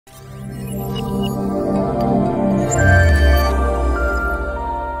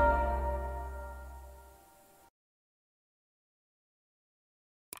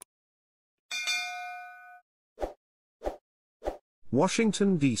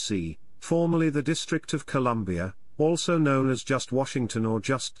Washington, D.C., formerly the District of Columbia, also known as just Washington or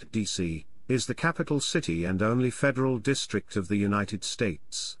just D.C., is the capital city and only federal district of the United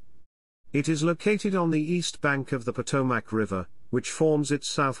States. It is located on the east bank of the Potomac River, which forms its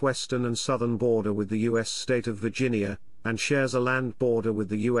southwestern and southern border with the U.S. state of Virginia, and shares a land border with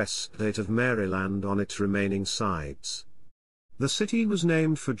the U.S. state of Maryland on its remaining sides. The city was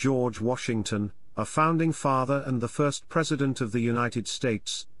named for George Washington, a founding father and the first president of the United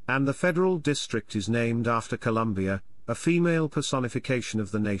States, and the federal district is named after Columbia, a female personification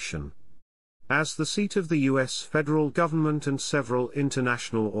of the nation. As the seat of the U.S. federal government and several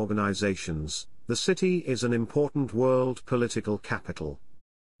international organizations, the city is an important world political capital.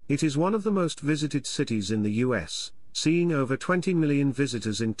 It is one of the most visited cities in the U.S., seeing over 20 million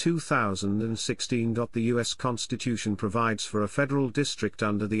visitors in 2016. The U.S. Constitution provides for a federal district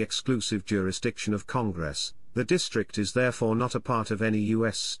under the exclusive jurisdiction of Congress. The district is therefore not a part of any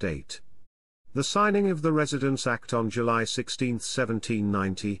U.S. state. The signing of the Residence Act on July 16,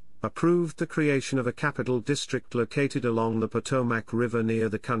 1790, approved the creation of a capital district located along the Potomac River near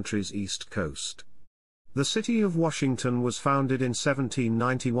the country's east coast. The city of Washington was founded in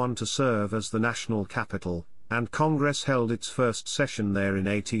 1791 to serve as the national capital, and Congress held its first session there in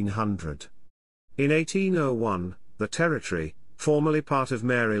 1800. In 1801, the territory, formerly part of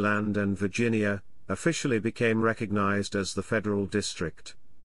Maryland and Virginia, officially became recognized as the federal district.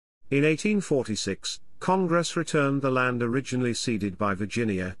 In 1846, Congress returned the land originally ceded by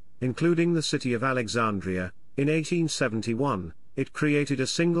Virginia, including the city of Alexandria. In 1871, it created a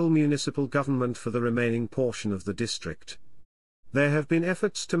single municipal government for the remaining portion of the district. There have been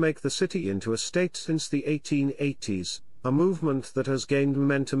efforts to make the city into a state since the 1880s, a movement that has gained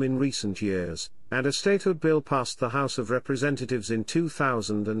momentum in recent years, and a statehood bill passed the House of Representatives in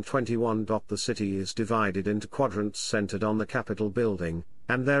 2021. The city is divided into quadrants centered on the Capitol building,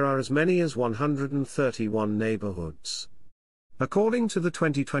 and there are as many as 131 neighborhoods. According to the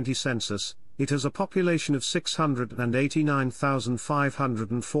 2020 census, it has a population of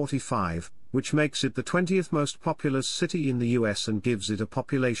 689,545, which makes it the 20th most populous city in the U.S. and gives it a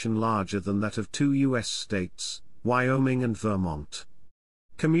population larger than that of two U.S. states, Wyoming and Vermont.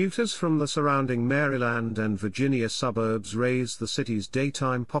 Commuters from the surrounding Maryland and Virginia suburbs raise the city's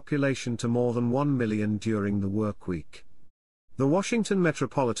daytime population to more than 1 million during the workweek. The Washington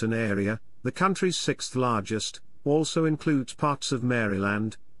metropolitan area, the country's sixth largest, also includes parts of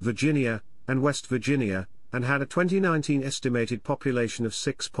Maryland, Virginia, and West Virginia, and had a 2019 estimated population of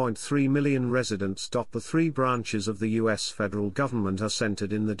 6.3 million residents. The three branches of the U.S. federal government are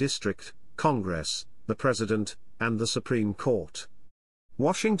centered in the district: Congress, the President, and the Supreme Court.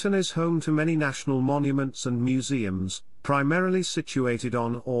 Washington is home to many national monuments and museums, primarily situated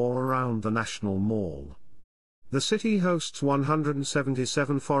on or around the National Mall. The city hosts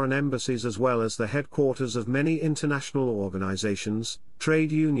 177 foreign embassies as well as the headquarters of many international organizations,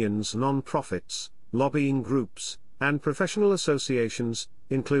 trade unions, non-profits, lobbying groups, and professional associations,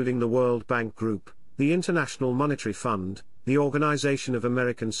 including the World Bank Group, the International Monetary Fund, the Organization of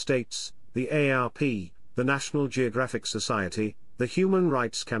American States, the AARP, the National Geographic Society, the Human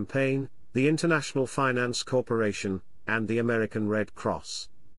Rights Campaign, the International Finance Corporation, and the American Red Cross.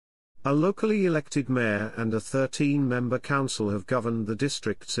 A locally elected mayor and a 13-member council have governed the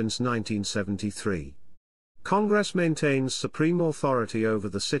district since 1973. Congress maintains supreme authority over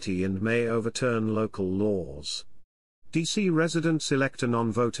the city and may overturn local laws. D.C. residents elect a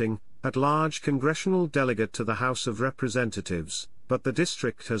non-voting, at-large congressional delegate to the House of Representatives, but the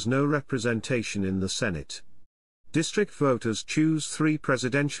district has no representation in the Senate. District voters choose 3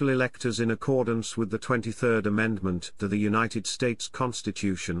 presidential electors in accordance with the 23rd Amendment to the United States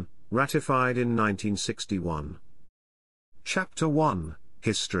Constitution, ratified in 1961. Chapter 1,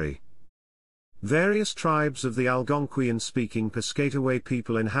 History. Various tribes of the Algonquian-speaking Piscataway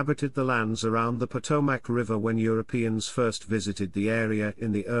people inhabited the lands around the Potomac River when Europeans first visited the area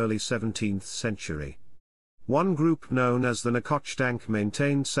in the early 17th century. One group known as the Nacotchtank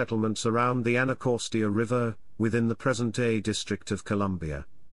maintained settlements around the Anacostia River, within the present-day District of Columbia.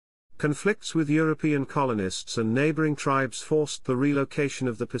 Conflicts with European colonists and neighboring tribes forced the relocation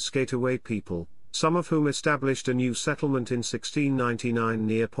of the Piscataway people, some of whom established a new settlement in 1699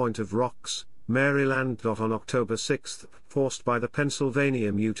 near Point of Rocks, Maryland. On October 6, forced by the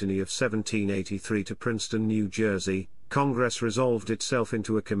Pennsylvania Mutiny of 1783 to Princeton, New Jersey, Congress resolved itself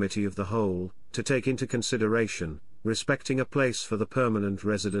into a committee of the whole, to take into consideration, respecting a place for the permanent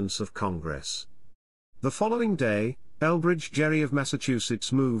residence of Congress. The following day, Elbridge Gerry of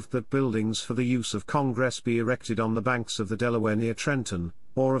Massachusetts moved that buildings for the use of Congress be erected on the banks of the Delaware near Trenton,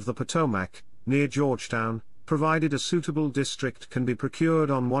 or of the Potomac, near Georgetown, provided a suitable district can be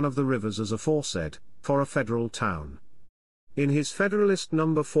procured on one of the rivers as aforesaid, for a federal town. In his Federalist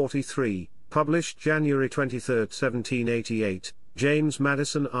No. 43, published January 23, 1788, James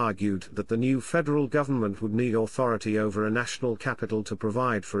Madison argued that the new federal government would need authority over a national capital to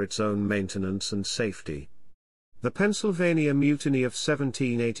provide for its own maintenance and safety. The Pennsylvania Mutiny of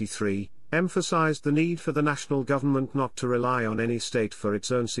 1783 emphasized the need for the national government not to rely on any state for its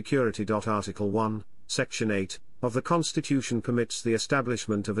own security. Article 1, Section 8, of the Constitution permits the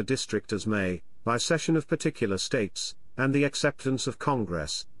establishment of a district as may, by cession of particular states, and the acceptance of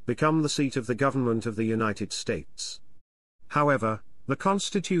Congress, become the seat of the government of the United States. However, the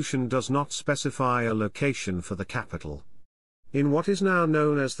Constitution does not specify a location for the capital. In what is now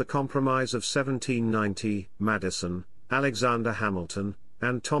known as the Compromise of 1790, Madison, Alexander Hamilton,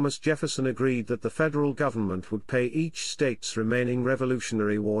 and Thomas Jefferson agreed that the federal government would pay each state's remaining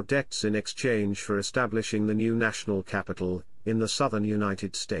Revolutionary War debts in exchange for establishing the new national capital, in the southern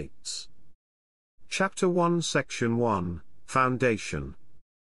United States. Chapter 1 Section 1, Foundation.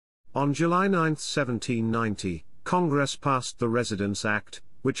 On July 9, 1790, Congress passed the Residence Act,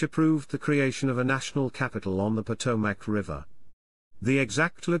 which approved the creation of a national capital on the Potomac River. The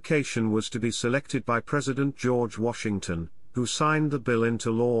exact location was to be selected by President George Washington, who signed the bill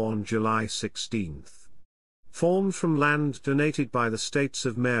into law on July 16. Formed from land donated by the states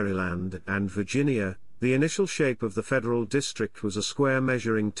of Maryland and Virginia, the initial shape of the federal district was a square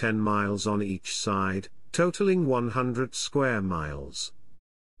measuring 10 miles on each side, totaling 100 square miles.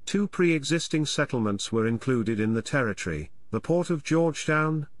 Two pre-existing settlements were included in the territory: the port of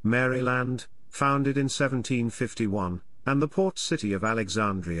Georgetown, Maryland, founded in 1751, and the port city of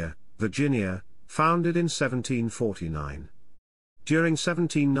Alexandria, Virginia, founded in 1749. During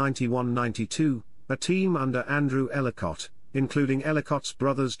 1791–92, a team under Andrew Ellicott, including Ellicott's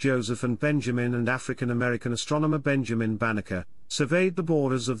brothers Joseph and Benjamin and African-American astronomer Benjamin Banneker, surveyed the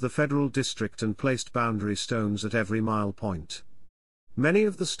borders of the federal district and placed boundary stones at every mile point. Many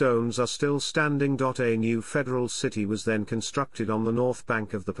of the stones are still standing. A new federal city was then constructed on the north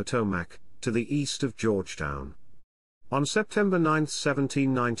bank of the Potomac, to the east of Georgetown. On September 9,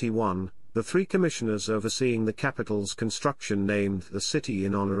 1791, the three commissioners overseeing the capital's construction named the city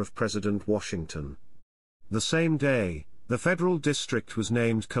in honor of President Washington. The same day, the federal district was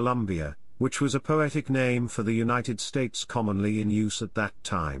named Columbia, which was a poetic name for the United States commonly in use at that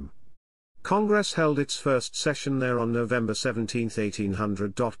time. Congress held its first session there on November 17,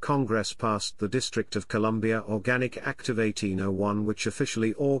 1800. Congress passed the District of Columbia Organic Act of 1801, which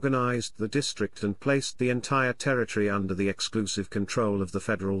officially organized the district and placed the entire territory under the exclusive control of the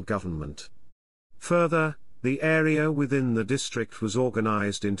federal government. Further, the area within the district was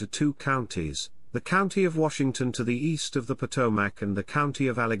organized into two counties: the County of Washington to the east of the Potomac and the County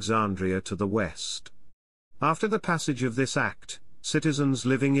of Alexandria to the west. After the passage of this act, citizens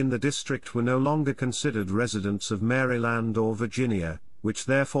living in the district were no longer considered residents of Maryland or Virginia, which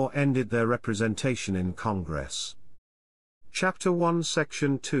therefore ended their representation in Congress. Chapter 1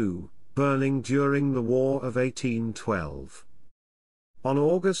 Section 2, Burning during the War of 1812. On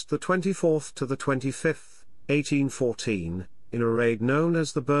August the 24th to the 25th, 1814, in a raid known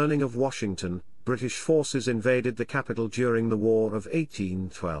as the Burning of Washington, British forces invaded the capital during the War of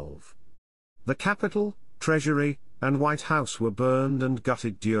 1812. The Capitol, Treasury, and White House were burned and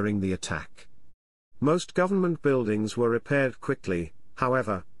gutted during the attack. Most government buildings were repaired quickly.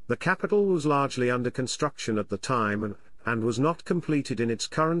 However, the Capitol was largely under construction at the time and was not completed in its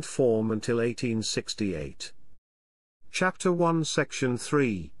current form until 1868. Chapter 1 Section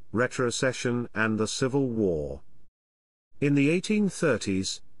 3, Retrocession and the Civil War. In the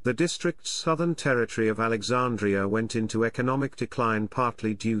 1830s, the district's southern territory of Alexandria went into economic decline,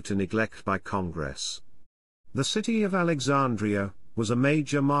 partly due to neglect by Congress. The city of Alexandria was a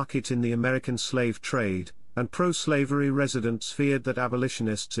major market in the American slave trade, and pro-slavery residents feared that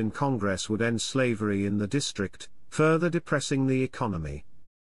abolitionists in Congress would end slavery in the district, further depressing the economy.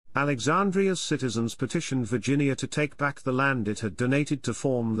 Alexandria's citizens petitioned Virginia to take back the land it had donated to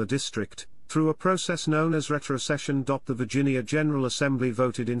form the district, through a process known as retrocession. The Virginia General Assembly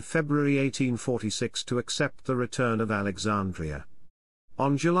voted in February 1846 to accept the return of Alexandria.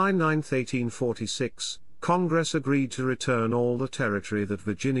 On July 9, 1846, Congress agreed to return all the territory that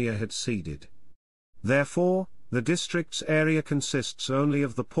Virginia had ceded. Therefore, the district's area consists only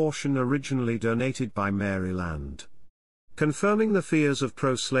of the portion originally donated by Maryland. Confirming the fears of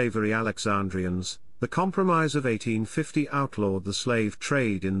pro-slavery Alexandrians, the Compromise of 1850 outlawed the slave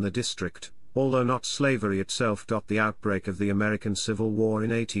trade in the district, although not slavery itself. The outbreak of the American Civil War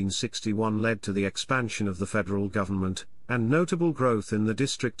in 1861 led to the expansion of the federal government, and notable growth in the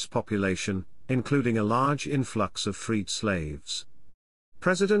district's population, including a large influx of freed slaves.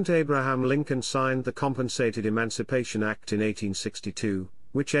 President Abraham Lincoln signed the Compensated Emancipation Act in 1862,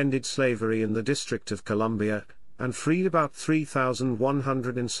 which ended slavery in the District of Columbia, and freed about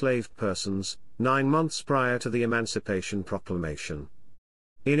 3,100 enslaved persons, 9 months prior to the Emancipation Proclamation.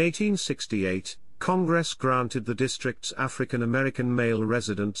 In 1868, Congress granted the district's African American male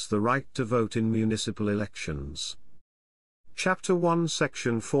residents the right to vote in municipal elections. Chapter 1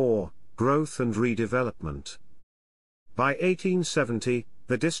 Section 4, Growth and Redevelopment. By 1870,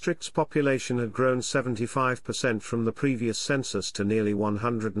 the district's population had grown 75% from the previous census to nearly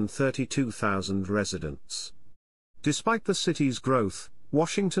 132,000 residents. Despite the city's growth,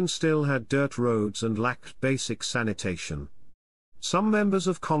 Washington still had dirt roads and lacked basic sanitation. Some members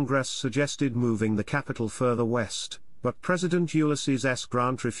of Congress suggested moving the capital further west, but President Ulysses S.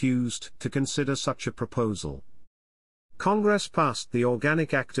 Grant refused to consider such a proposal. Congress passed the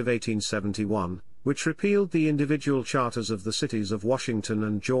Organic Act of 1871, which repealed the individual charters of the cities of Washington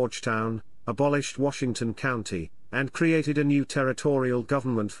and Georgetown, abolished Washington County, and created a new territorial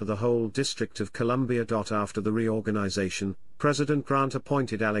government for the whole District of Columbia. After the reorganization, President Grant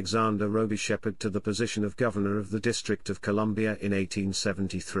appointed Alexander Roby Shepard to the position of Governor of the District of Columbia in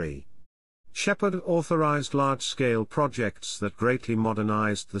 1873. Shepard authorized large-scale projects that greatly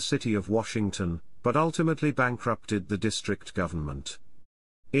modernized the city of Washington, but ultimately bankrupted the district government.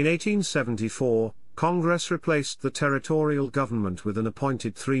 In 1874, Congress replaced the territorial government with an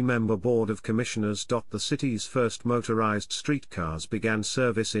appointed 3-member Board of Commissioners. The city's first motorized streetcars began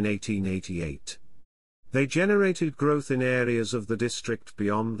service in 1888. They generated growth in areas of the district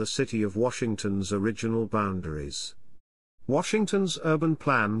beyond the city of Washington's original boundaries. Washington's urban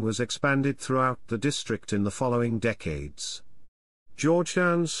plan was expanded throughout the district in the following decades.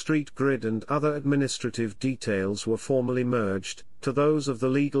 Georgetown's street grid and other administrative details were formally merged to those of the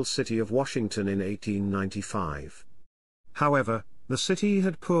legal city of Washington in 1895. However, the city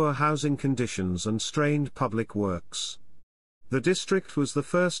had poor housing conditions and strained public works. The district was the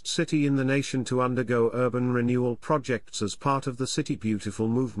first city in the nation to undergo urban renewal projects as part of the City Beautiful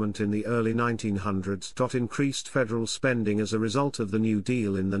movement in the early 1900s. Increased federal spending as a result of the New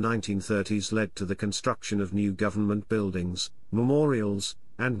Deal in the 1930s led to the construction of new government buildings, memorials,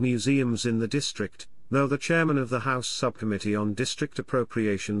 and museums in the district, though the chairman of the House Subcommittee on District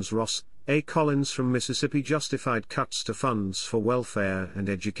Appropriations Ross A. Collins from Mississippi justified cuts to funds for welfare and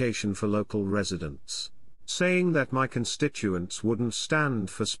education for local residents, saying that my constituents wouldn't stand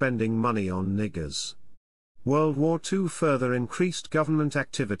for spending money on niggers. World War II further increased government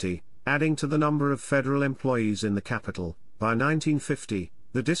activity, adding to the number of federal employees in the capital. By 1950,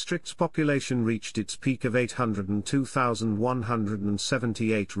 the district's population reached its peak of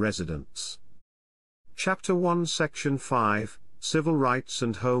 802,178 residents. Chapter 1 Section 5, Civil Rights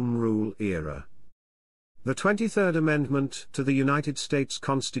and Home Rule Era. The 23rd Amendment to the United States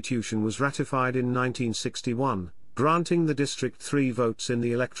Constitution was ratified in 1961, granting the district 3 votes in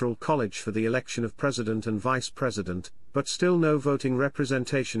the Electoral College for the election of president and vice president, but still no voting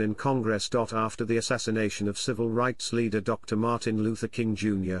representation in Congress. After the assassination of civil rights leader Dr. Martin Luther King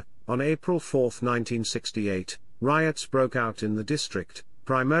Jr., on April 4, 1968, riots broke out in the district,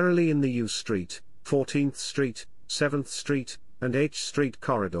 primarily in the U Street, 14th Street, 7th Street, and H Street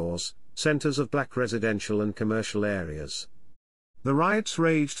corridors, centers of black residential and commercial areas. The riots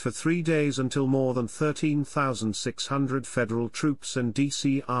raged for 3 days until more than 13,600 federal troops and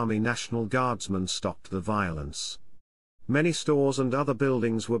D.C. Army National Guardsmen stopped the violence. Many stores and other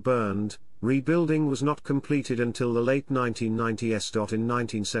buildings were burned. Rebuilding was not completed until the late 1990s. In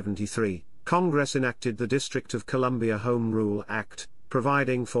 1973, Congress enacted the District of Columbia Home Rule Act,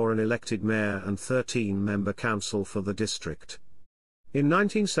 providing for an elected mayor and 13-member council for the district. In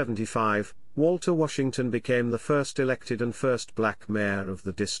 1975, Walter Washington became the first elected and first black mayor of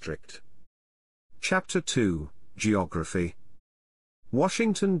the district. Chapter 2, Geography.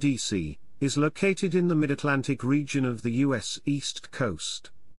 Washington, D.C., is located in the Mid-Atlantic region of the U.S. East Coast.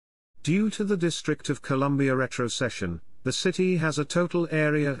 Due to the District of Columbia retrocession, the city has a total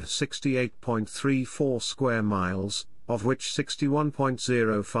area of 68.34 square miles, of which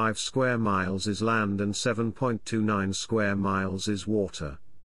 61.05 square miles is land and 7.29 square miles is water.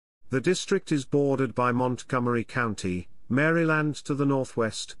 The district is bordered by Montgomery County, Maryland to the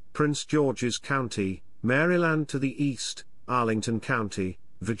northwest, Prince George's County, Maryland to the east, Arlington County,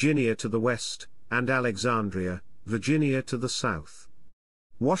 Virginia to the west, and Alexandria, Virginia to the south.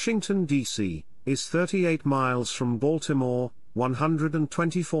 Washington, D.C., is 38 miles from Baltimore,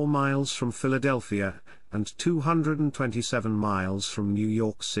 124 miles from Philadelphia, and 227 miles from New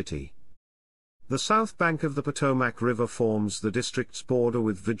York City. The south bank of the Potomac River forms the district's border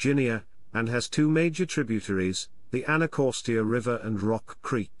with Virginia, and has two major tributaries, the Anacostia River and Rock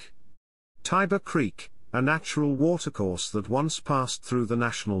Creek. Tiber Creek, a natural watercourse that once passed through the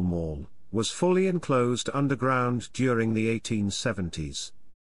National Mall, was fully enclosed underground during the 1870s.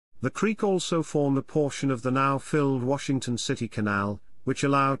 The creek also formed a portion of the now-filled Washington City Canal, which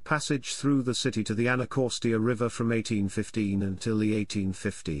allowed passage through the city to the Anacostia River from 1815 until the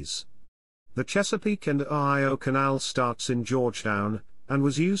 1850s. The Chesapeake and Ohio Canal starts in Georgetown, and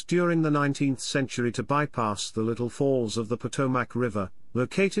was used during the 19th century to bypass the Little Falls of the Potomac River,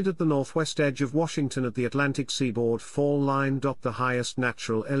 located at the northwest edge of Washington at the Atlantic seaboard fall line. The highest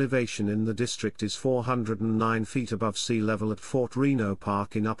natural elevation in the district is 409 feet above sea level at Fort Reno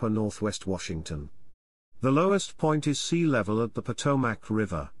Park in upper northwest Washington. The lowest point is sea level at the Potomac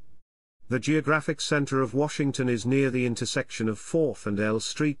River. The geographic center of Washington is near the intersection of 4th and L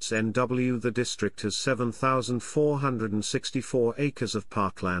Streets NW. The district has 7,464 acres of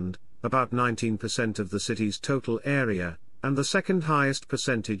parkland, about 19% of the city's total area, and the second highest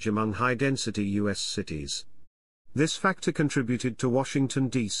percentage among high-density U.S. cities. This factor contributed to Washington,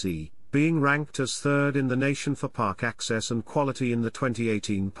 D.C., being ranked as third in the nation for park access and quality in the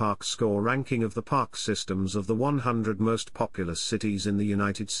 2018 Park Score ranking of the park systems of the 100 most populous cities in the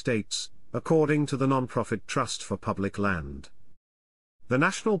United States, according to the nonprofit Trust for Public Land. The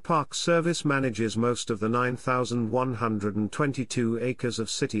National Park Service manages most of the 9,122 acres of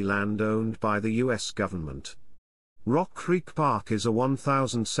city land owned by the U.S. government. Rock Creek Park is a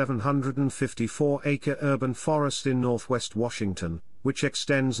 1,754-acre urban forest in northwest Washington, which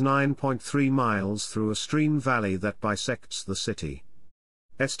extends 9.3 miles through a stream valley that bisects the city.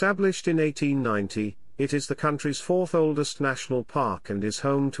 Established in 1890, it is the country's fourth oldest national park and is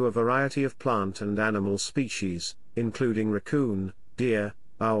home to a variety of plant and animal species, including raccoon, deer,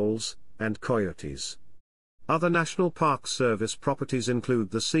 owls, and coyotes. Other National Park Service properties include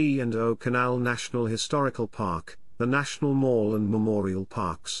the C&O Canal National Historical Park, the National Mall and Memorial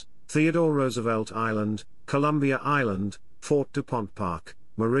Parks, Theodore Roosevelt Island, Columbia Island, Fort DuPont Park,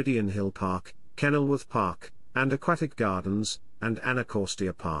 Meridian Hill Park, Kenilworth Park, and Aquatic Gardens, and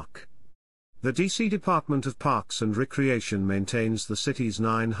Anacostia Park. The D.C. Department of Parks and Recreation maintains the city's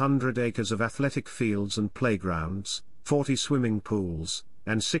 900 acres of athletic fields and playgrounds, 40 swimming pools,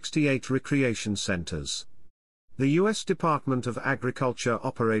 and 68 recreation centers. The U.S. Department of Agriculture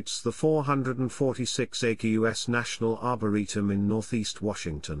operates the 446-acre U.S. National Arboretum in northeast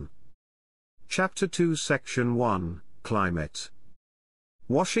Washington. Chapter 2 Section 1, Climate.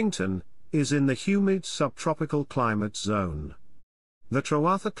 Washington is in the humid subtropical climate zone. The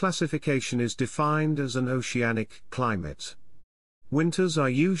Trowatha classification is defined as an oceanic climate. Winters are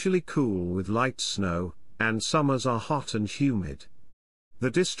usually cool with light snow, and summers are hot and humid.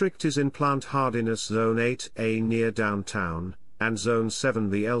 The district is in plant hardiness zone 8A near downtown, and zone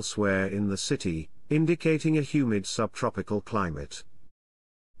 7B elsewhere in the city, indicating a humid subtropical climate.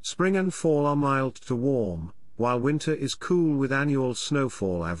 Spring and fall are mild to warm, while winter is cool with annual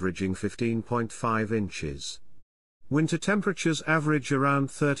snowfall averaging 15.5 inches. Winter temperatures average around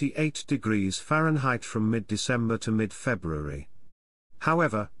 38 degrees Fahrenheit from mid-December to mid-February.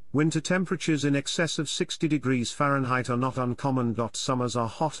 However, winter temperatures in excess of 60 degrees Fahrenheit are not uncommon. Summers are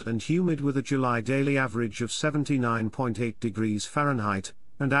hot and humid with a July daily average of 79.8 degrees Fahrenheit,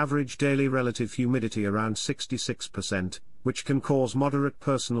 and average daily relative humidity around 66%, which can cause moderate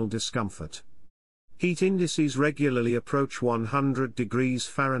personal discomfort. Heat indices regularly approach 100 degrees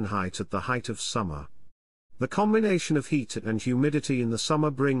Fahrenheit at the height of summer. The combination of heat and humidity in the summer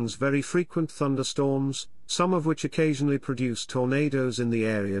brings very frequent thunderstorms, some of which occasionally produce tornadoes in the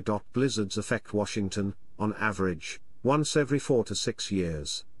area. Blizzards affect Washington, on average, once every 4 to 6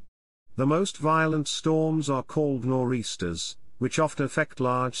 years. The most violent storms are called nor'easters, which often affect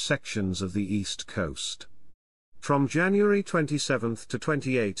large sections of the East Coast. From January 27 to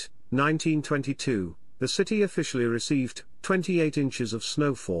 28, 1922, the city officially received 28 inches of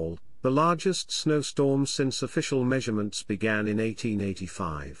snowfall, the largest snowstorm since official measurements began in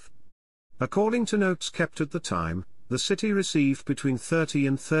 1885. According to notes kept at the time, the city received between 30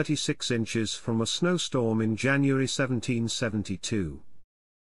 and 36 inches from a snowstorm in January 1772.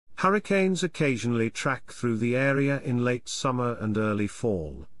 Hurricanes occasionally track through the area in late summer and early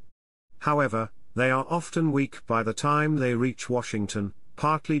fall. However, they are often weak by the time they reach Washington,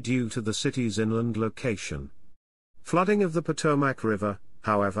 partly due to the city's inland location. Flooding of the Potomac River,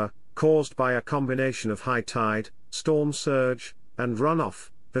 however, caused by a combination of high tide, storm surge, and runoff,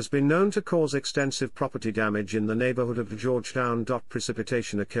 has been known to cause extensive property damage in the neighborhood of Georgetown.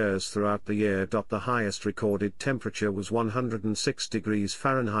 Precipitation occurs throughout the year. The highest recorded temperature was 106 degrees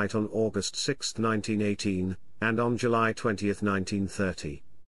Fahrenheit on August 6, 1918, and on July 20, 1930.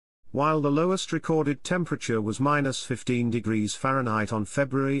 while the lowest recorded temperature was -15 degrees Fahrenheit on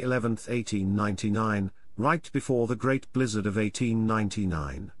February 11, 1899, right before the Great Blizzard of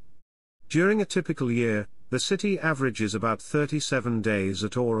 1899. During a typical year, the city averages about 37 days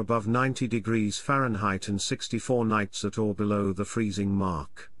at or above 90 degrees Fahrenheit and 64 nights at or below the freezing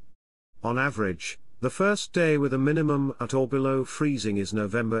mark. On average, the first day with a minimum at or below freezing is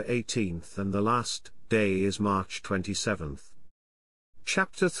November 18th and the last day is March 27th.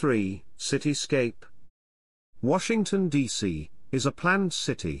 Chapter 3, Cityscape. Washington, D.C., is a planned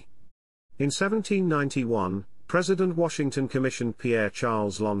city. In 1791, President Washington commissioned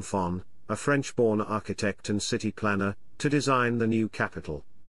Pierre-Charles L'Enfant, a French-born architect and city planner, to design the new capital.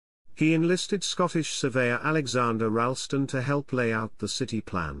 He enlisted Scottish surveyor Alexander Ralston to help lay out the city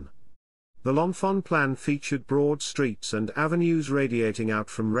plan. The L'Enfant plan featured broad streets and avenues radiating out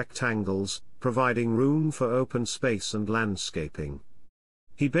from rectangles, providing room for open space and landscaping.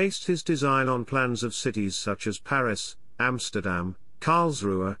 He based his design on plans of cities such as Paris, Amsterdam,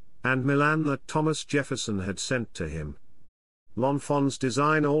 Karlsruhe, and Milan that Thomas Jefferson had sent to him. L'Enfant's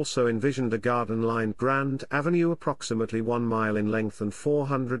design also envisioned a garden-lined Grand Avenue approximately 1 mile in length and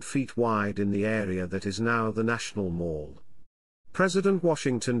 400 feet wide in the area that is now the National Mall. President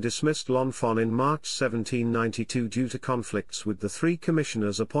Washington dismissed L'Enfant in March 1792 due to conflicts with the 3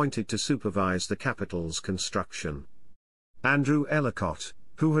 commissioners appointed to supervise the Capitol's construction. Andrew Ellicott,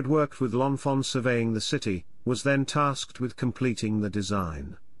 who had worked with L'Enfant surveying the city, was then tasked with completing the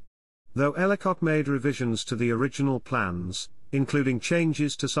design. Though Ellicott made revisions to the original plans, including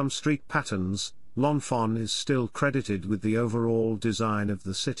changes to some street patterns, L'Enfant is still credited with the overall design of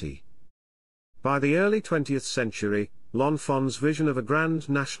the city. By the early 20th century, L'Enfant's vision of a grand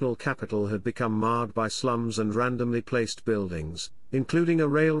national capital had become marred by slums and randomly placed buildings, including a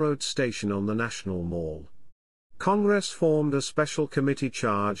railroad station on the National Mall. Congress formed a special committee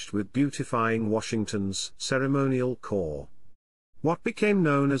charged with beautifying Washington's ceremonial core. What became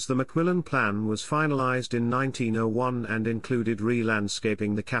known as the Macmillan Plan was finalized in 1901 and included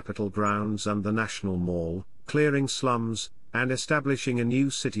re-landscaping the Capitol grounds and the National Mall, clearing slums, and establishing a new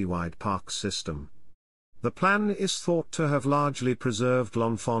citywide park system. The plan is thought to have largely preserved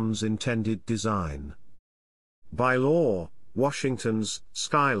L'Enfant's intended design. By law, Washington's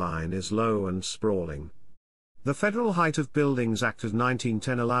skyline is low and sprawling. The Federal Height of Buildings Act of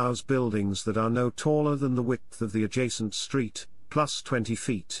 1910 allows buildings that are no taller than the width of the adjacent street, plus 20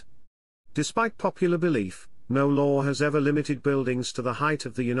 feet. Despite popular belief, no law has ever limited buildings to the height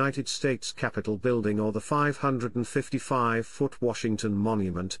of the United States Capitol building or the 555-foot Washington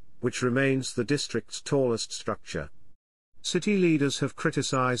Monument, which remains the district's tallest structure. City leaders have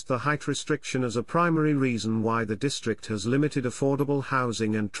criticized the height restriction as a primary reason why the district has limited affordable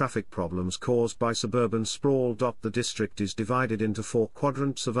housing and traffic problems caused by suburban sprawl. The district is divided into 4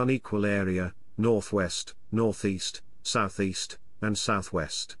 quadrants of unequal area: northwest, northeast, southeast, and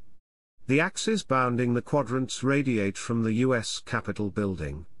southwest. The axes bounding the quadrants radiate from the U.S. Capitol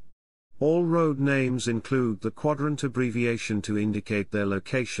building. All road names include the quadrant abbreviation to indicate their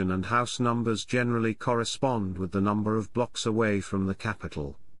location, and house numbers generally correspond with the number of blocks away from the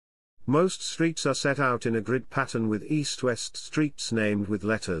Capitol. Most streets are set out in a grid pattern with east-west streets named with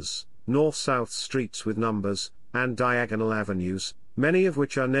letters, north-south streets with numbers, and diagonal avenues, many of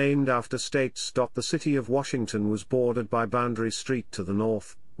which are named after states. The city of Washington was bordered by Boundary Street to the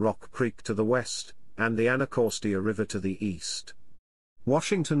north, Rock Creek to the west, and the Anacostia River to the east.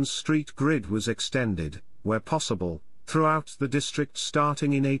 Washington's street grid was extended, where possible, throughout the district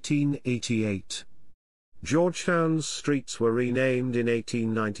starting in 1888. Georgetown's streets were renamed in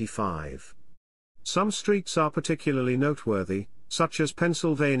 1895. Some streets are particularly noteworthy, such as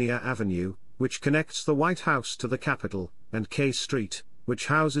Pennsylvania Avenue, which connects the White House to the Capitol, and K Street, which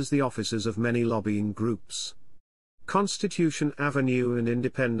houses the offices of many lobbying groups. Constitution Avenue and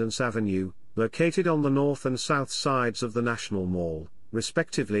Independence Avenue, located on the north and south sides of the National Mall,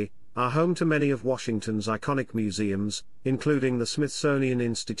 respectively, are home to many of Washington's iconic museums, including the Smithsonian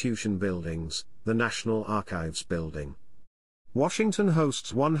Institution buildings, the National Archives building. Washington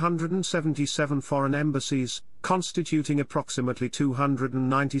hosts 177 foreign embassies, constituting approximately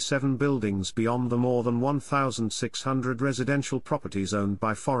 297 buildings beyond the more than 1,600 residential properties owned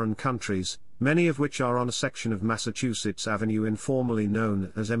by foreign countries, many of which are on a section of Massachusetts Avenue informally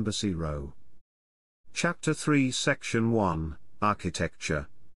known as Embassy Row. Chapter 3, Section 1, Architecture.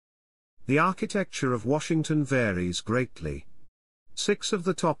 The architecture of Washington varies greatly. 6 of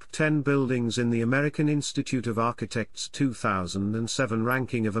the top 10 buildings in the American Institute of Architects 2007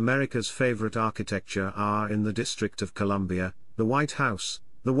 ranking of America's favorite architecture are in the District of Columbia: the White House,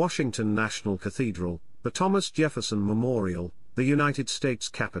 the Washington National Cathedral, the Thomas Jefferson Memorial, the United States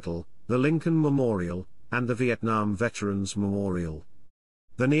Capitol, the Lincoln Memorial, and the Vietnam Veterans Memorial.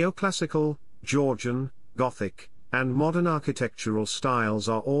 The neoclassical, Georgian, Gothic, and modern architectural styles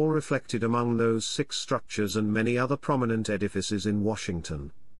are all reflected among those 6 structures and many other prominent edifices in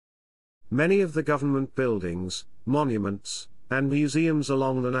Washington. Many of the government buildings, monuments, and museums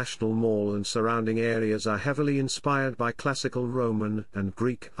along the National Mall and surrounding areas are heavily inspired by classical Roman and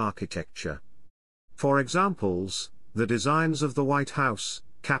Greek architecture. For examples, the designs of the White House,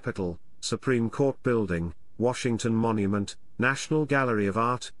 Capitol, Supreme Court Building, Washington Monument, National Gallery of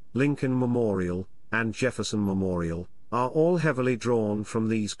Art, Lincoln Memorial, and Jefferson Memorial, are all heavily drawn from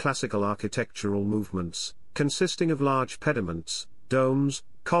these classical architectural movements, consisting of large pediments, domes,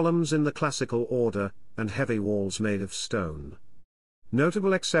 columns in the classical order, and heavy walls made of stone.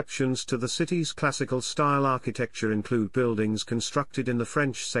 Notable exceptions to the city's classical style architecture include buildings constructed in the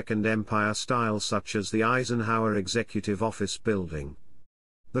French Second Empire style such as the Eisenhower Executive Office Building.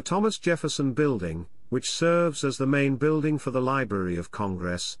 The Thomas Jefferson Building, which serves as the main building for the Library of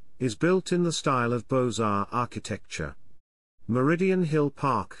Congress, is built in the style of Beaux-Arts architecture. Meridian Hill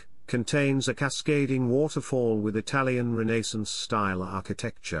Park contains a cascading waterfall with Italian Renaissance-style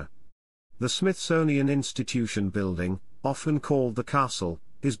architecture. The Smithsonian Institution Building, often called the Castle,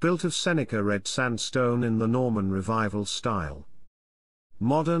 is built of Seneca red sandstone in the Norman Revival style.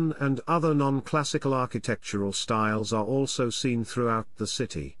 Modern and other non-classical architectural styles are also seen throughout the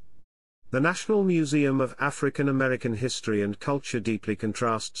city. The National Museum of African American History and Culture deeply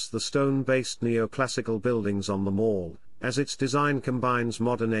contrasts the stone-based neoclassical buildings on the Mall, as its design combines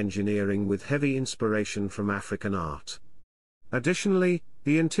modern engineering with heavy inspiration from African art. Additionally,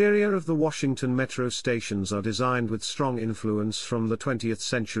 the interior of the Washington metro stations are designed with strong influence from the 20th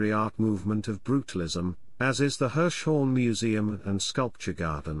century art movement of brutalism, as is the Hirshhorn Museum and Sculpture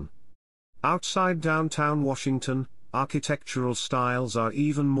Garden. Outside downtown Washington, architectural styles are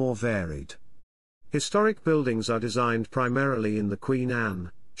even more varied. Historic buildings are designed primarily in the Queen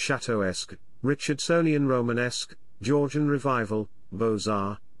Anne, Chateauesque, Richardsonian Romanesque, Georgian Revival,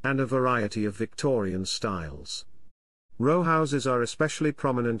 Beaux-Arts, and a variety of Victorian styles. Row houses are especially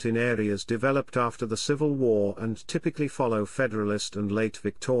prominent in areas developed after the Civil War and typically follow Federalist and late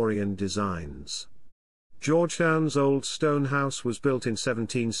Victorian designs. Georgetown's Old Stone House was built in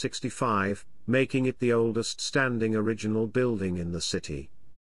 1765, making it the oldest standing original building in the city.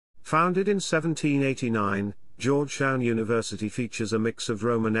 Founded in 1789, Georgetown University features a mix of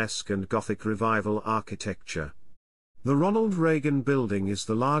Romanesque and Gothic Revival architecture. The Ronald Reagan Building is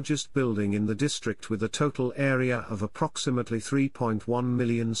the largest building in the district with a total area of approximately 3.1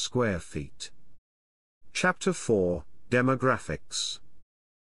 million square feet. Chapter 4, Demographics.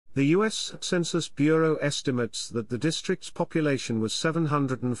 The U.S. Census Bureau estimates that the district's population was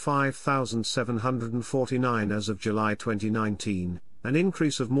 705,749 as of July 2019, an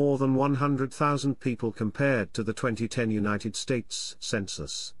increase of more than 100,000 people compared to the 2010 United States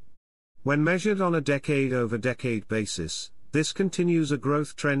Census. When measured on a decade-over-decade basis, this continues a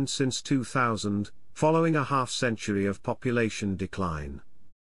growth trend since 2000, following a half-century of population decline.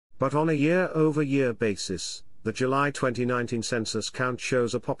 But on a year-over-year basis, the July 2019 census count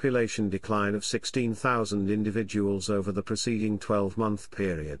shows a population decline of 16,000 individuals over the preceding 12-month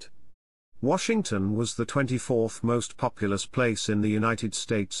period. Washington was the 24th most populous place in the United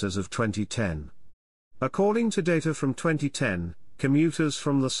States as of 2010. According to data from 2010, commuters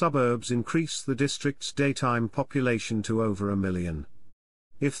from the suburbs increased the district's daytime population to over 1 million.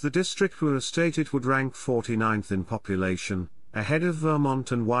 If the district were a state, it would rank 49th in population, ahead of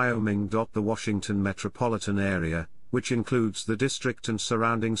Vermont and Wyoming. The Washington metropolitan area, which includes the district and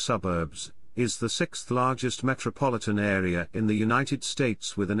surrounding suburbs, is the 6th largest metropolitan area in the United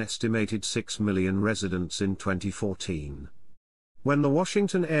States with an estimated 6 million residents in 2014. When the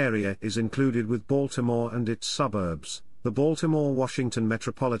Washington area is included with Baltimore and its suburbs, the Baltimore-Washington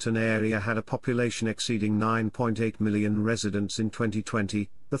metropolitan area had a population exceeding 9.8 million residents in 2020,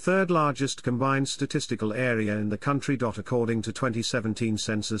 the third largest combined statistical area in the country. According to 2017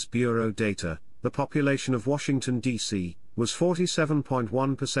 Census Bureau data, the population of Washington, D.C., was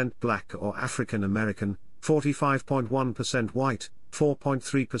 47.1% Black or African American, 45.1% White,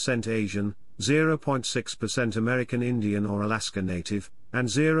 4.3% Asian, 0.6% American Indian or Alaska Native, and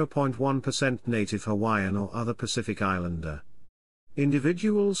 0.1% Native Hawaiian or other Pacific Islander.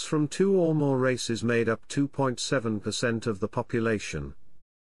 Individuals from 2 or more races made up 2.7% of the population.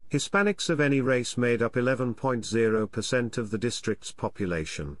 Hispanics of any race made up 11.0% of the district's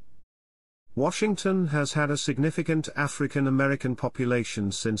population. Washington has had a significant African American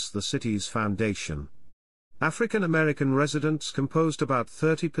population since the city's foundation. African American residents composed about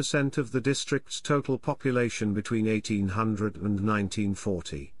 30% of the district's total population between 1800 and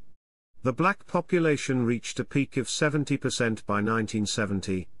 1940. The black population reached a peak of 70% by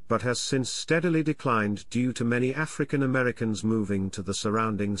 1970, but has since steadily declined due to many African Americans moving to the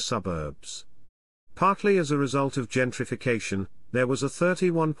surrounding suburbs. Partly as a result of gentrification, there was a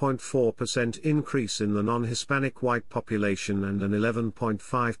 31.4% increase in the non-Hispanic white population and an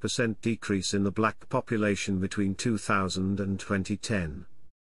 11.5% decrease in the black population between 2000 and 2010.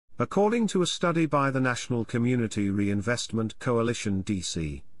 According to a study by the National Community Reinvestment Coalition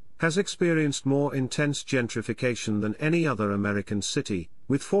DC, has experienced more intense gentrification than any other American city,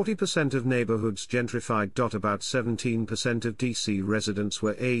 with 40% of neighborhoods gentrified. About 17% of DC residents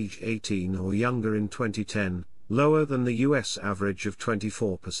were age 18 or younger in 2010, lower than the US average of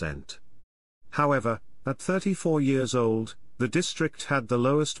 24%. However, at 34 years old, the district had the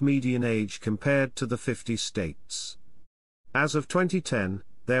lowest median age compared to the 50 states. As of 2010,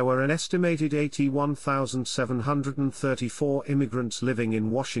 there were an estimated 81,734 immigrants living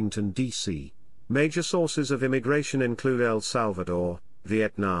in Washington, D.C. Major sources of immigration include El Salvador,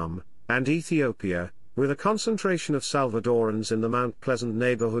 Vietnam, and Ethiopia, with a concentration of Salvadorans in the Mount Pleasant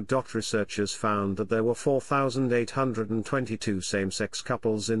neighborhood. Researchers found that there were 4,822 same-sex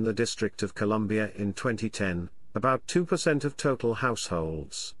couples in the District of Columbia in 2010, about 2% of total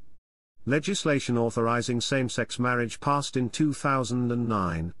households. Legislation authorizing same-sex marriage passed in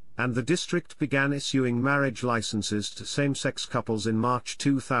 2009, and the district began issuing marriage licenses to same-sex couples in March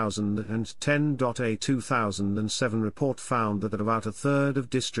 2010. A 2007 report found that about a third of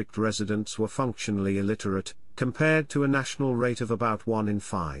district residents were functionally illiterate, compared to a national rate of about 1 in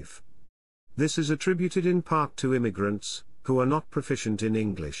 5. This is attributed in part to immigrants, who are not proficient in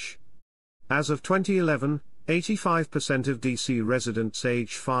English. As of 2011, 85% of DC residents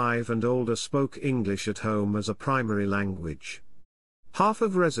age 5 and older spoke English at home as a primary language. Half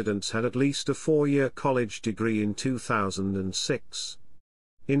of residents had at least a 4-year college degree in 2006.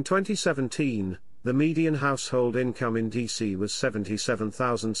 In 2017, the median household income in DC was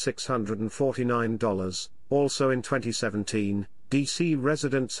 $77,649. Also in 2017, DC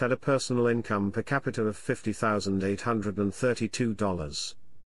residents had a personal income per capita of $50,832.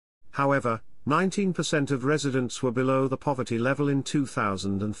 However, 19% of residents were below the poverty level in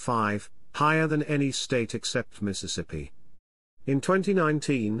 2005, higher than any state except Mississippi. In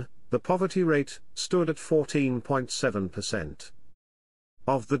 2019, the poverty rate stood at 14.7%.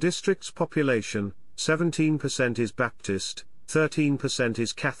 Of the district's population, 17% is Baptist, 13%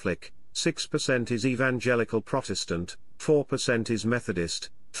 is Catholic, 6% is Evangelical Protestant, 4% is Methodist,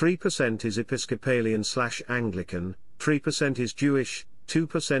 3% is Episcopalian/Anglican, 3% is Jewish,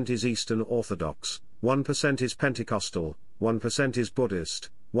 2% is Eastern Orthodox, 1% is Pentecostal, 1% is Buddhist,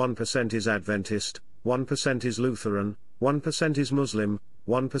 1% is Adventist, 1% is Lutheran, 1% is Muslim,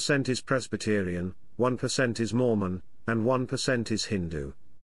 1% is Presbyterian, 1% is Mormon, and 1% is Hindu.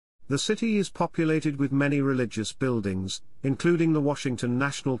 The city is populated with many religious buildings, including the Washington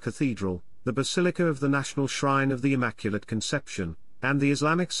National Cathedral, the Basilica of the National Shrine of the Immaculate Conception, and the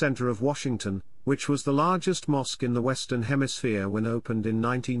Islamic Center of Washington, which was the largest mosque in the Western Hemisphere when opened in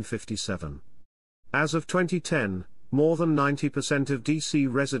 1957. As of 2010, more than 90% of DC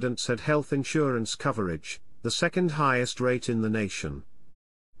residents had health insurance coverage, the second highest rate in the nation.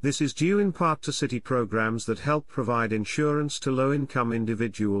 This is due in part to city programs that help provide insurance to low-income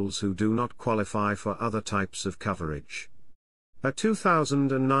individuals who do not qualify for other types of coverage. A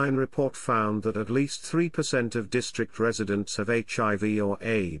 2009 report found that at least 3% of district residents have HIV or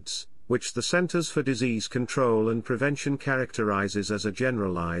AIDS, which the Centers for Disease Control and Prevention characterizes as a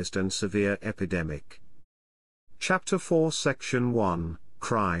generalized and severe epidemic. Chapter 4 Section 1,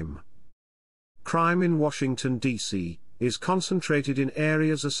 Crime. Crime in Washington, D.C., is concentrated in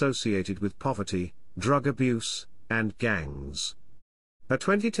areas associated with poverty, drug abuse, and gangs. A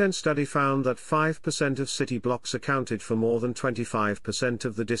 2010 study found that 5% of city blocks accounted for more than 25%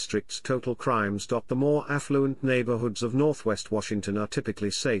 of the district's total crimes. The more affluent neighborhoods of Northwest Washington are typically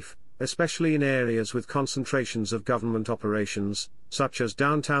safe, especially in areas with concentrations of government operations, such as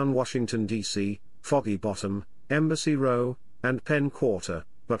downtown Washington, D.C., Foggy Bottom, Embassy Row, and Penn Quarter,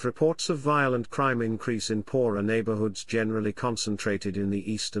 but reports of violent crime increase in poorer neighborhoods generally concentrated in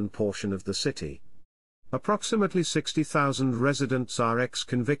the eastern portion of the city. Approximately 60,000 residents are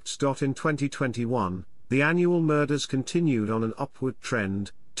ex-convicts. In 2021, the annual murders continued on an upward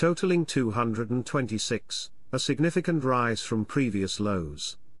trend, totaling 226, a significant rise from previous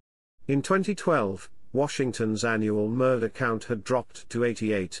lows. In 2012, Washington's annual murder count had dropped to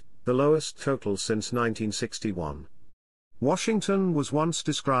 88, the lowest total since 1961. Washington was once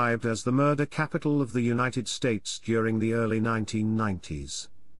described as the murder capital of the United States during the early 1990s.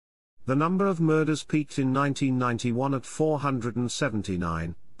 The number of murders peaked in 1991 at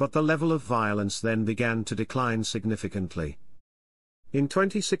 479, but the level of violence then began to decline significantly. In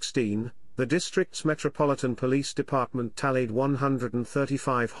 2016, the district's Metropolitan Police Department tallied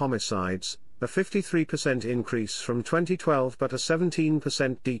 135 homicides, a 53% increase from 2012 but a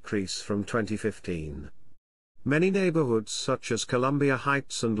 17% decrease from 2015. Many neighborhoods such as Columbia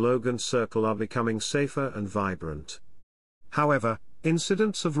Heights and Logan Circle are becoming safer and vibrant. However,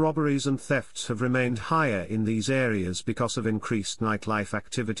 incidents of robberies and thefts have remained higher in these areas because of increased nightlife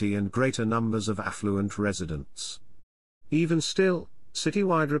activity and greater numbers of affluent residents. Even still,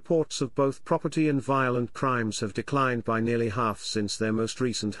 citywide reports of both property and violent crimes have declined by nearly half since their most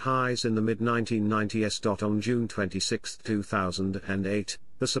recent highs in the mid-1990s. On June 26, 2008,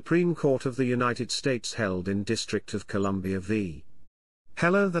 the Supreme Court of the United States held in District of Columbia v.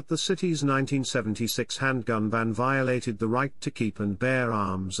 Heller that the city's 1976 handgun ban violated the right to keep and bear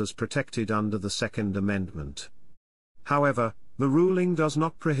arms as protected under the Second Amendment. However, the ruling does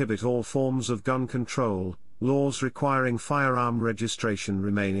not prohibit all forms of gun control. Laws requiring firearm registration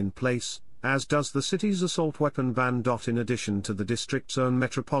remain in place, as does the city's assault weapon ban. In addition to the district's own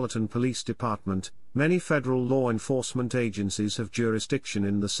Metropolitan Police Department, many federal law enforcement agencies have jurisdiction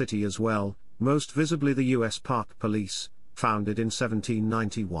in the city as well, most visibly the U.S. Park Police, founded in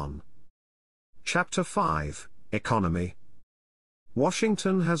 1791. Chapter 5, Economy.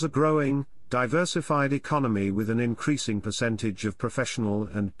 Washington has a growing, diversified economy with an increasing percentage of professional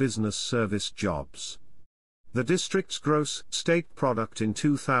and business service jobs. The district's gross state product in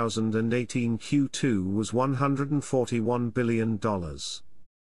 2018 Q2 was $141 billion.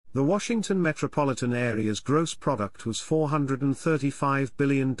 The Washington metropolitan area's gross product was $435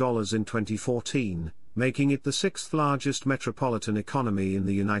 billion in 2014, making it the sixth largest metropolitan economy in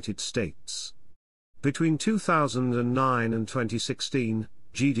the United States. Between 2009 and 2016,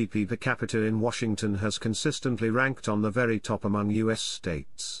 GDP per capita in Washington has consistently ranked on the very top among U.S.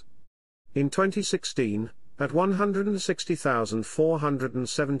 states. In 2016, at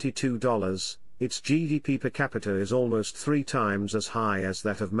 $160,472, its GDP per capita is almost 3 times as high as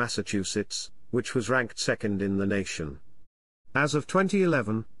that of Massachusetts, which was ranked second in the nation. As of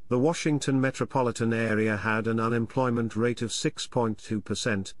 2011, the Washington metropolitan area had an unemployment rate of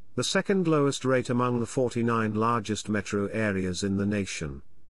 6.2%, the second lowest rate among the 49 largest metro areas in the nation.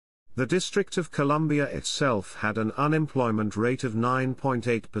 The District of Columbia itself had an unemployment rate of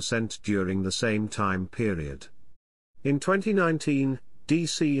 9.8% during the same time period. In 2019,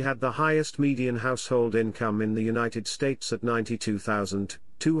 D.C. had the highest median household income in the United States at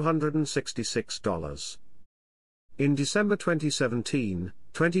 $92,266. In December 2017,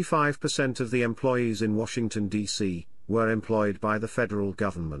 25% of the employees in Washington, D.C., were employed by the federal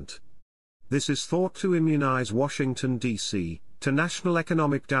government. This is thought to immunize Washington, D.C., to national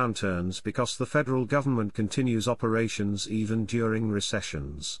economic downturns because the federal government continues operations even during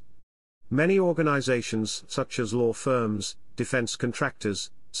recessions. Many organizations such as law firms, defense contractors,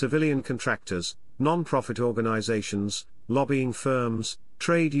 civilian contractors, non-profit organizations, lobbying firms,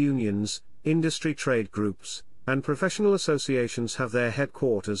 trade unions, industry trade groups, and professional associations have their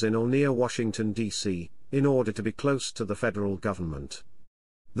headquarters in or near Washington, D.C., in order to be close to the federal government.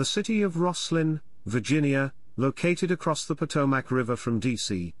 The city of Rosslyn, Virginia, located across the Potomac River from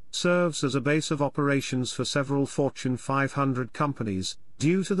D.C., serves as a base of operations for several Fortune 500 companies,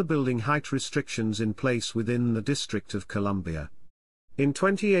 due to the building height restrictions in place within the District of Columbia. In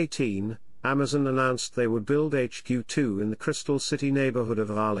 2018, Amazon announced they would build HQ2 in the Crystal City neighborhood of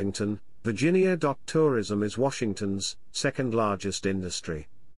Arlington, Virginia. Tourism is Washington's second largest industry.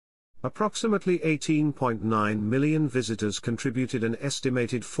 Approximately 18.9 million visitors contributed an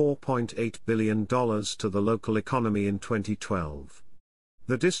estimated $4.8 billion to the local economy in 2012.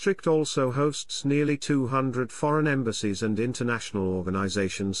 The district also hosts nearly 200 foreign embassies and international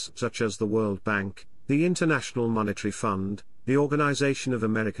organizations such as the World Bank, the International Monetary Fund, the Organization of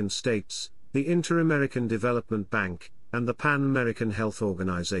American States, the Inter-American Development Bank, and the Pan-American Health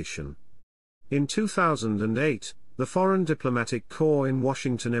Organization. In 2008, the Foreign Diplomatic Corps in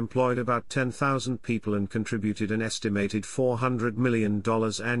Washington employed about 10,000 people and contributed an estimated $400 million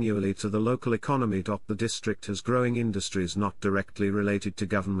annually to the local economy. The district has growing industries not directly related to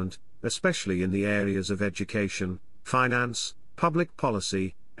government, especially in the areas of education, finance, public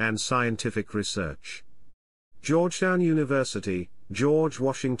policy, and scientific research. Georgetown University, George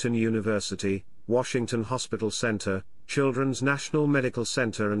Washington University, Washington Hospital Center, Children's National Medical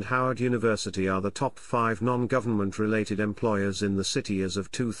Center and Howard University are the top 5 non-government related employers in the city as of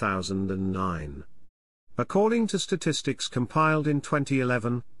 2009. According to statistics compiled in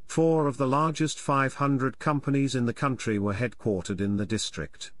 2011, 4 of the largest 500 companies in the country were headquartered in the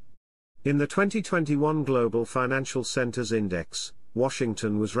district. In the 2021 Global Financial Centers Index,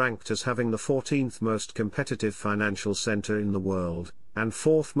 Washington was ranked as having the 14th most competitive financial center in the world, and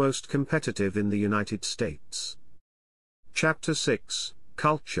 4th most competitive in the United States. Chapter 6,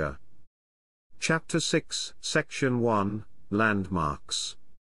 Culture. Chapter 6, Section 1, Landmarks.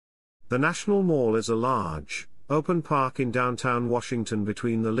 The National Mall is a large, open park in downtown Washington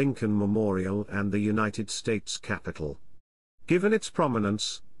between the Lincoln Memorial and the United States Capitol. Given its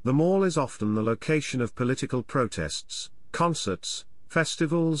prominence, the mall is often the location of political protests, concerts,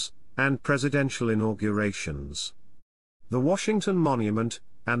 festivals, and presidential inaugurations. The Washington Monument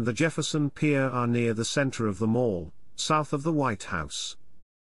and the Jefferson Pier are near the center of the mall, south of the White House.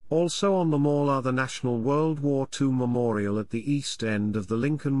 Also on the mall are the National World War II Memorial at the east end of the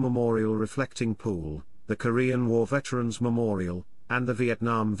Lincoln Memorial Reflecting Pool, the Korean War Veterans Memorial, and the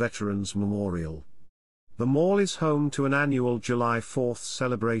Vietnam Veterans Memorial. The mall is home to an annual July 4th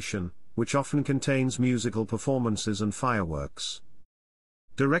celebration, which often contains musical performances and fireworks.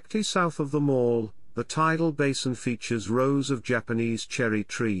 Directly south of the mall, the tidal basin features rows of Japanese cherry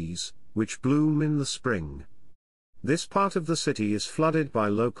trees, which bloom in the spring. This part of the city is flooded by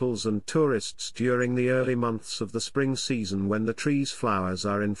locals and tourists during the early months of the spring season when the trees' flowers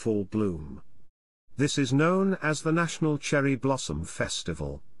are in full bloom. This is known as the National Cherry Blossom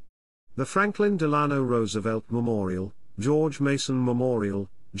Festival. The Franklin Delano Roosevelt Memorial, George Mason Memorial,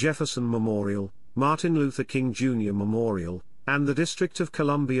 Jefferson Memorial, Martin Luther King Jr. Memorial, and the District of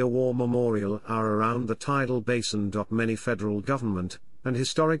Columbia War Memorial are around the tidal basin. Many federal government and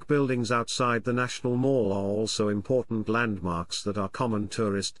historic buildings outside the National Mall are also important landmarks that are common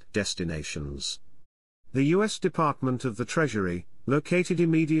tourist destinations. The U.S. Department of the Treasury, located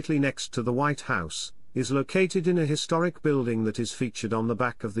immediately next to the White House, is located in a historic building that is featured on the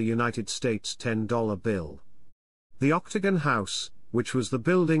back of the United States $10 bill. The Octagon House, which was the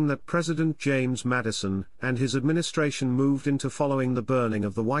building that President James Madison and his administration moved into following the burning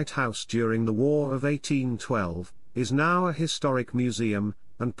of the White House during the War of 1812, is now a historic museum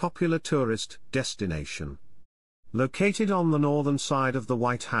and popular tourist destination. Located on the northern side of the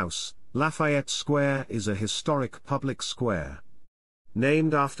White House, Lafayette Square is a historic public square.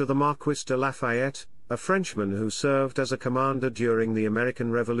 Named after the Marquis de Lafayette, a Frenchman who served as a commander during the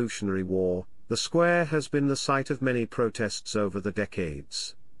American Revolutionary War, the square has been the site of many protests over the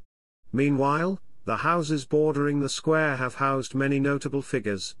decades. Meanwhile, the houses bordering the square have housed many notable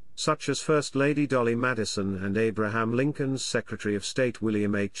figures, such as First Lady Dolly Madison and Abraham Lincoln's Secretary of State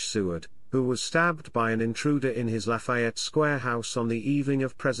William H. Seward, who was stabbed by an intruder in his Lafayette Square house on the evening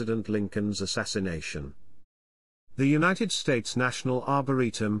of President Lincoln's assassination. The United States National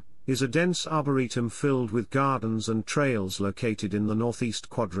Arboretum is a dense arboretum filled with gardens and trails located in the northeast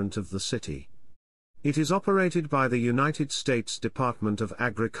quadrant of the city. It is operated by the United States Department of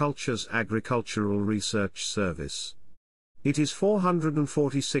Agriculture's Agricultural Research Service. It is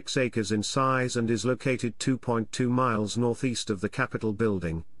 446 acres in size and is located 2.2 miles northeast of the Capitol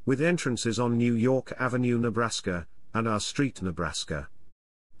building, with entrances on New York Avenue, Nebraska, and R Street, Nebraska.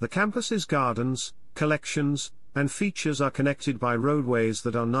 The campus's gardens, collections, and features are connected by roadways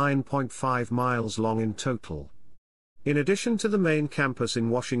that are 9.5 miles long in total. In addition to the main campus in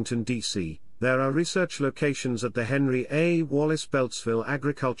Washington, D.C., there are research locations at the Henry A. Wallace Beltsville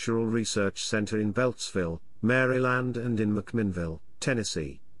Agricultural Research Center in Beltsville, Maryland, and in McMinnville,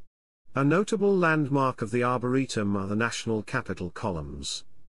 Tennessee. A notable landmark of the Arboretum are the National Capitol columns.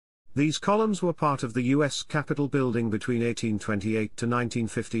 These columns were part of the U.S. Capitol building between 1828 to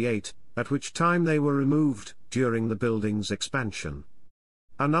 1958, at which time they were removed during the building's expansion.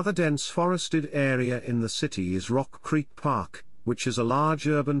 Another dense forested area in the city is Rock Creek Park, which is a large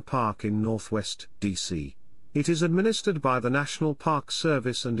urban park in northwest D.C. It is administered by the National Park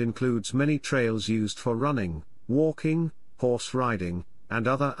Service and includes many trails used for running, walking, horse riding, and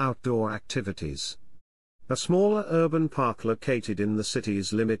other outdoor activities. A smaller urban park located in the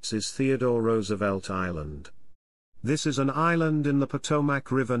city's limits is Theodore Roosevelt Island. This is an island in the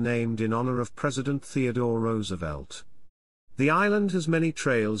Potomac River named in honor of President Theodore Roosevelt. The island has many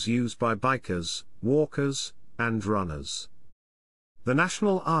trails used by bikers, walkers, and runners. The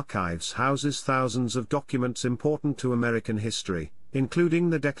National Archives houses thousands of documents important to American history,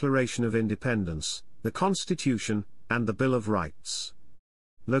 including the Declaration of Independence, the Constitution, and the Bill of Rights.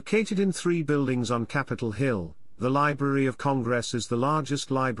 Located in 3 buildings on Capitol Hill, the Library of Congress is the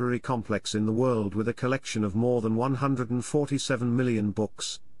largest library complex in the world with a collection of more than 147 million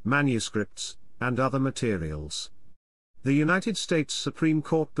books, manuscripts, and other materials. The United States Supreme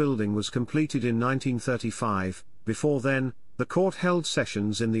Court building was completed in 1935. Before then, the court held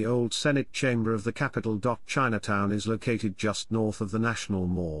sessions in the old Senate chamber of the Capitol. Chinatown is located just north of the National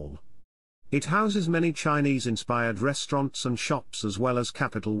Mall. It houses many Chinese-inspired restaurants and shops as well as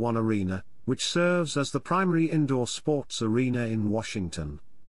Capital One Arena, which serves as the primary indoor sports arena in Washington.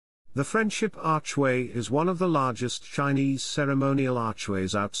 The Friendship Archway is one of the largest Chinese ceremonial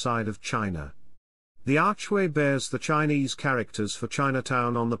archways outside of China. The archway bears the Chinese characters for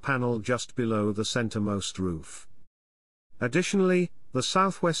Chinatown on the panel just below the centermost roof. Additionally, the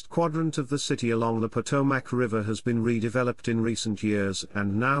southwest quadrant of the city along the Potomac River has been redeveloped in recent years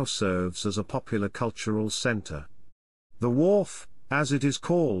and now serves as a popular cultural center. The Wharf, as it is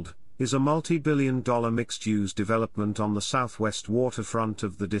called, is a multi-billion-dollar mixed-use development on the southwest waterfront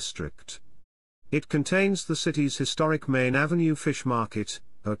of the district. It contains the city's historic Main Avenue Fish Market,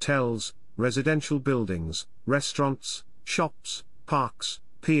 hotels, residential buildings, restaurants, shops, parks,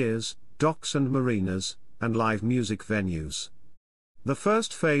 piers, docks and marinas, and live music venues. The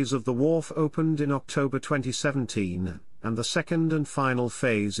first phase of the Wharf opened in October 2017, and the second and final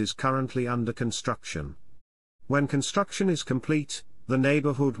phase is currently under construction. When construction is complete, the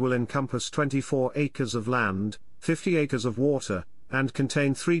neighborhood will encompass 24 acres of land, 50 acres of water, and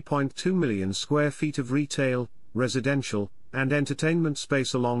contain 3.2 million square feet of retail, residential, and entertainment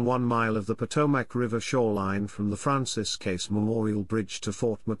space along 1 mile of the Potomac River shoreline from the Francis Case Memorial Bridge to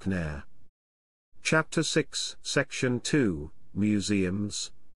Fort McNair. Chapter 6, Section 2,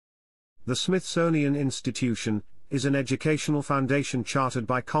 Museums. The Smithsonian Institution is an educational foundation chartered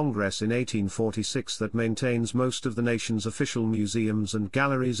by Congress in 1846 that maintains most of the nation's official museums and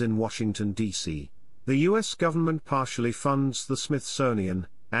galleries in Washington, D.C. The U.S. government partially funds the Smithsonian,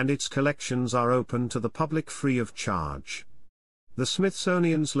 and its collections are open to the public free of charge. The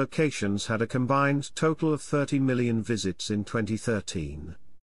Smithsonian's locations had a combined total of 30 million visits in 2013.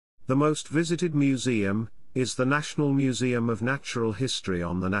 The most visited museum is the National Museum of Natural History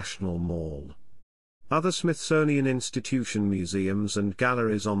on the National Mall. Other Smithsonian Institution museums and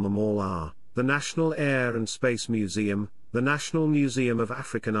galleries on the mall are the National Air and Space Museum, the National Museum of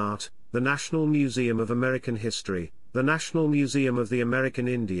African Art, the National Museum of American History, the National Museum of the American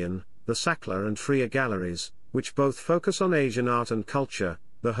Indian, the Sackler and Freer Galleries, which both focus on Asian art and culture,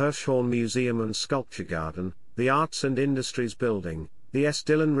 the Hirshhorn Museum and Sculpture Garden, the Arts and Industries Building, the S.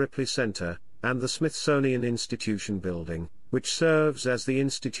 Dillon Ripley Center, and the Smithsonian Institution Building, which serves as the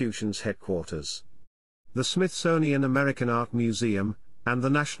institution's headquarters. The Smithsonian American Art Museum and the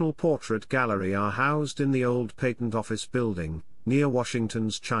National Portrait Gallery are housed in the old Patent Office Building, near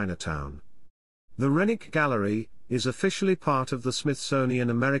Washington's Chinatown. The Rennick Gallery is officially part of the Smithsonian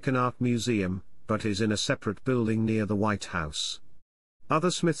American Art Museum, but is in a separate building near the White House. Other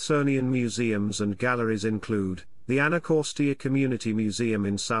Smithsonian museums and galleries include the Anacostia Community Museum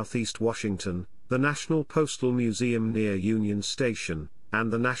in Southeast Washington, the National Postal Museum near Union Station,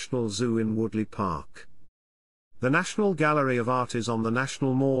 and the National Zoo in Woodley Park. The National Gallery of Art is on the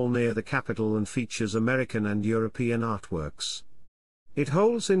National Mall near the Capitol and features American and European artworks. It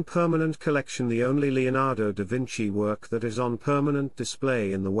holds in permanent collection the only Leonardo da Vinci work that is on permanent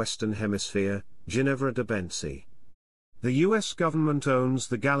display in the Western Hemisphere, Ginevra da Benci. The U.S. government owns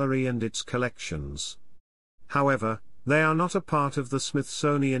the gallery and its collections. However, they are not a part of the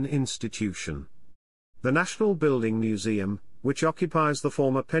Smithsonian Institution. The National Building Museum, which occupies the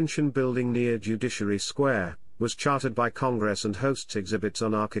former Pension Building near Judiciary Square, was chartered by Congress and hosts exhibits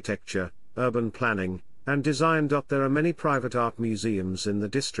on architecture, urban planning, and design. There are many private art museums in the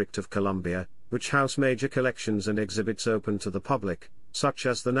District of Columbia, which house major collections and exhibits open to the public, such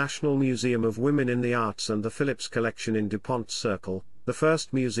as the National Museum of Women in the Arts and the Phillips Collection in DuPont Circle, the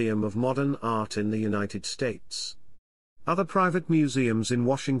first museum of modern art in the United States. Other private museums in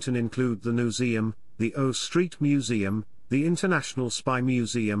Washington include the Newseum, the O Street Museum, the International Spy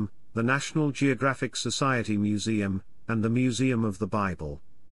Museum, the National Geographic Society Museum, and the Museum of the Bible.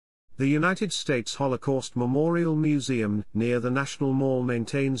 The United States Holocaust Memorial Museum near the National Mall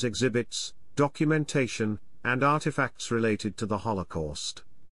maintains exhibits, documentation, and artifacts related to the Holocaust.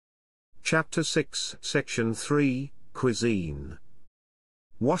 Chapter 6, Section 3, Cuisine.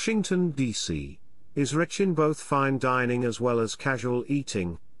 Washington, D.C. is rich in both fine dining as well as casual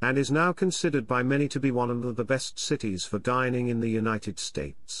eating, and is now considered by many to be one of the best cities for dining in the United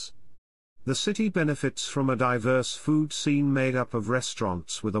States. The city benefits from a diverse food scene made up of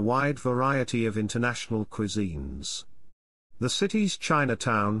restaurants with a wide variety of international cuisines. The city's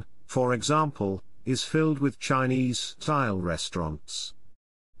Chinatown, for example, is filled with Chinese-style restaurants.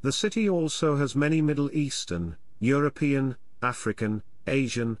 The city also has many Middle Eastern, European, African,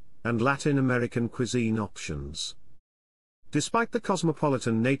 Asian, and Latin American cuisine options. Despite the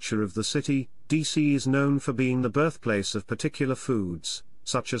cosmopolitan nature of the city, D.C. is known for being the birthplace of particular foods,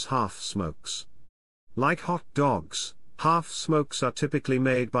 such as half-smokes. Like hot dogs, half-smokes are typically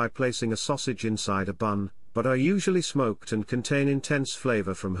made by placing a sausage inside a bun, but are usually smoked and contain intense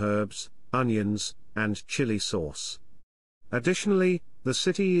flavor from herbs, onions, and chili sauce. Additionally, the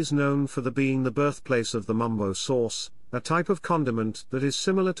city is known for being the birthplace of the mumbo sauce, a type of condiment that is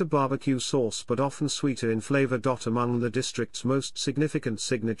similar to barbecue sauce but often sweeter in flavor. Among the district's most significant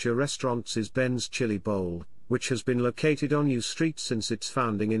signature restaurants is Ben's Chili Bowl, which has been located on U Street since its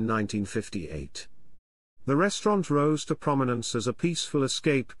founding in 1958. The restaurant rose to prominence as a peaceful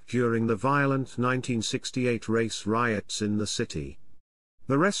escape during the violent 1968 race riots in the city.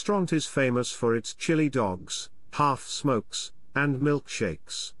 The restaurant is famous for its chili dogs, half-smokes, and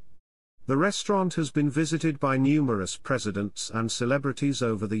milkshakes. The restaurant has been visited by numerous presidents and celebrities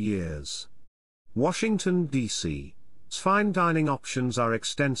over the years. Washington, D.C.'s fine dining options are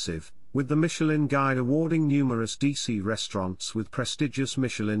extensive, with the Michelin Guide awarding numerous D.C. restaurants with prestigious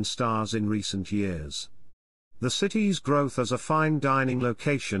Michelin stars in recent years. The city's growth as a fine dining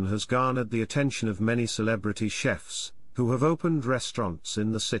location has garnered the attention of many celebrity chefs, who have opened restaurants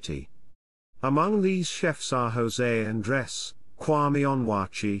in the city. Among these chefs are Jose Andres, Kwame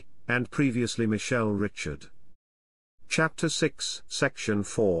Onwuachi, and previously Michelle Richard. Chapter 6, Section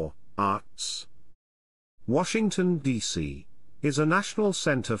 4, Arts. Washington, D.C. is a national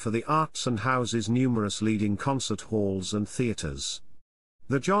center for the arts and houses numerous leading concert halls and theaters.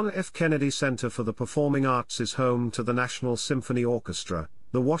 The John F. Kennedy Center for the Performing Arts is home to the National Symphony Orchestra,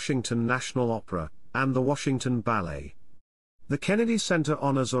 the Washington National Opera, and the Washington Ballet. The Kennedy Center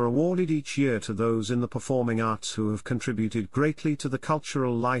honors are awarded each year to those in the performing arts who have contributed greatly to the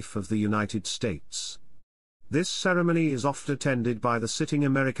cultural life of the United States. This ceremony is often attended by the sitting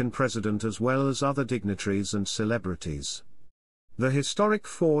American president as well as other dignitaries and celebrities. The historic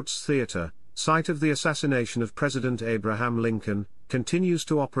Ford's Theater, site of the assassination of President Abraham Lincoln, continues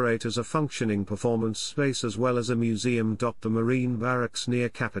to operate as a functioning performance space as well as a museum. The Marine Barracks near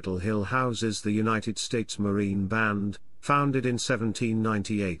Capitol Hill houses the United States Marine Band. Founded in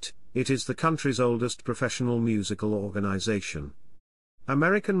 1798, it is the country's oldest professional musical organization.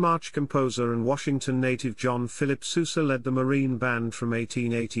 American march composer and Washington native John Philip Sousa led the Marine Band from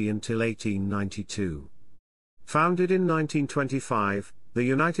 1880 until 1892. Founded in 1925, the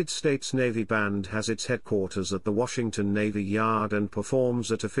United States Navy Band has its headquarters at the Washington Navy Yard and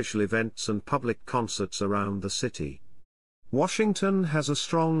performs at official events and public concerts around the city. Washington has a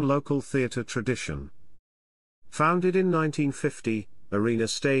strong local theater tradition. Founded in 1950, Arena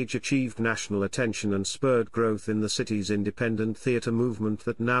Stage achieved national attention and spurred growth in the city's independent theater movement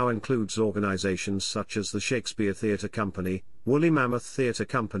that now includes organizations such as the Shakespeare Theatre Company, Woolly Mammoth Theatre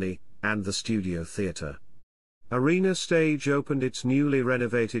Company, and the Studio Theatre. Arena Stage opened its newly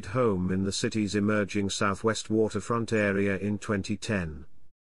renovated home in the city's emerging southwest waterfront area in 2010.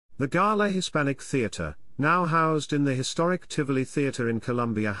 The Gala Hispanic Theatre, now housed in the historic Tivoli Theatre in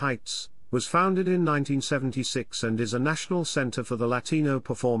Columbia Heights, was founded in 1976 and is a national center for the Latino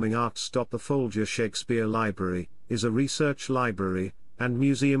performing arts. The Folger Shakespeare Library is a research library and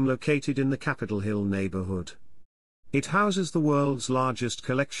museum located in the Capitol Hill neighborhood. It houses the world's largest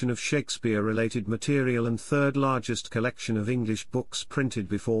collection of Shakespeare-related material and third largest collection of English books printed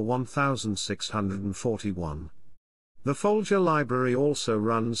before 1641. The Folger Library also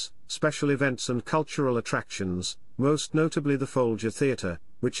runs special events and cultural attractions, most notably the Folger Theatre,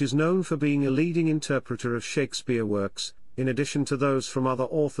 which is known for being a leading interpreter of Shakespeare works, in addition to those from other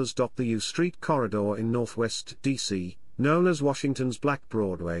authors. The U Street Corridor in Northwest D.C., known as Washington's Black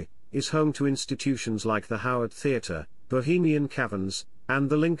Broadway, is home to institutions like the Howard Theatre, Bohemian Caverns, and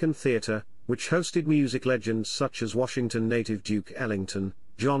the Lincoln Theatre, which hosted music legends such as Washington native Duke Ellington,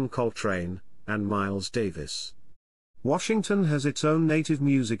 John Coltrane, and Miles Davis. Washington has its own native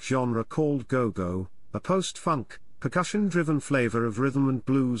music genre called go-go, a post-funk, percussion-driven flavor of rhythm and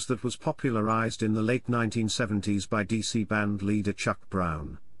blues that was popularized in the late 1970s by D.C. band leader Chuck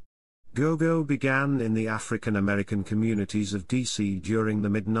Brown. Go-go began in the African-American communities of D.C. during the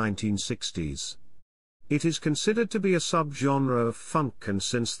mid-1960s. It is considered to be a subgenre of funk and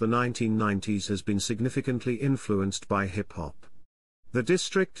since the 1990s has been significantly influenced by hip-hop. The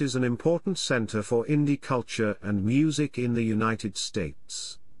district is an important center for indie culture and music in the United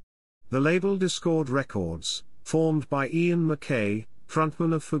States. The label Discord Records, formed by Ian MacKaye,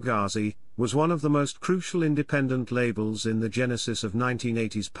 frontman of Fugazi, was one of the most crucial independent labels in the genesis of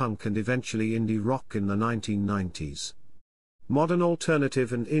 1980s punk and eventually indie rock in the 1990s. Modern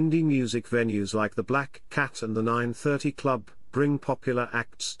alternative and indie music venues like the Black Cat and the 930 Club bring popular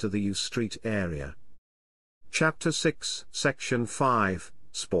acts to the U Street area. Chapter 6, Section 5,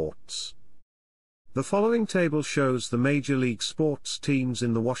 Sports. The following table shows the major league sports teams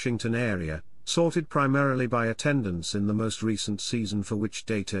in the Washington area, sorted primarily by attendance in the most recent season for which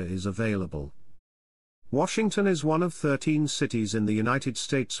data is available. Washington is one of 13 cities in the United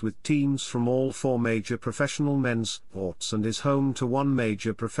States with teams from all 4 major professional men's sports and is home to one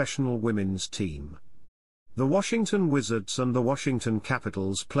major professional women's team. The Washington Wizards and the Washington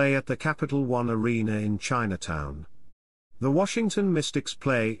Capitals play at the Capital One Arena in Chinatown. The Washington Mystics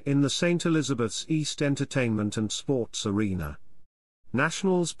play in the St. Elizabeth's East Entertainment and Sports Arena.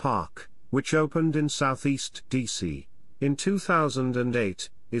 Nationals Park, which opened in southeast D.C. in 2008,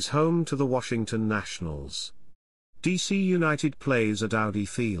 is home to the Washington Nationals. D.C. United plays at Audi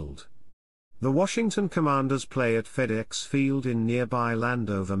Field. The Washington Commanders play at FedEx Field in nearby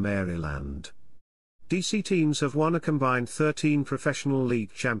Landover, Maryland. D.C. teams have won a combined 13 professional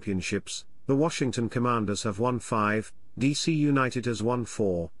league championships. The Washington Commanders have won 5, D.C. United has won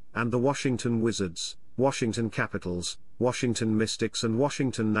 4, and the Washington Wizards, Washington Capitals, Washington Mystics and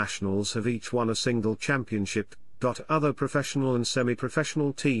Washington Nationals have each won a single championship. Other professional and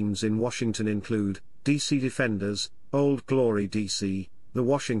semi-professional teams in Washington include D.C. Defenders, Old Glory D.C., the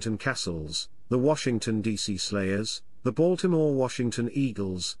Washington Castles, the Washington D.C. Slayers, the Baltimore Washington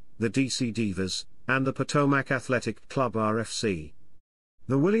Eagles, the D.C. Divas, and the Potomac Athletic Club RFC.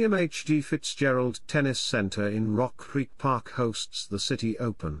 The William H. G. Fitzgerald Tennis Center in Rock Creek Park hosts the City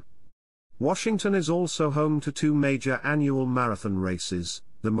Open. Washington is also home to 2 major annual marathon races,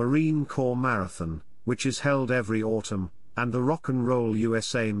 the Marine Corps Marathon, which is held every autumn, and the Rock and Roll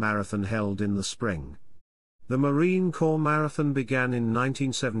USA Marathon held in the spring. The Marine Corps Marathon began in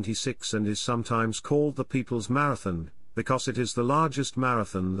 1976 and is sometimes called the People's Marathon, because it is the largest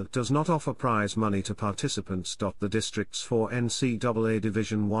marathon that does not offer prize money to participants. The districts for NCAA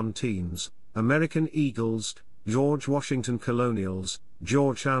Division I teams, American Eagles, George Washington Colonials,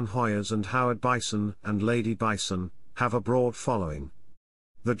 Georgetown Hoyas and Howard Bison and Lady Bison, have a broad following.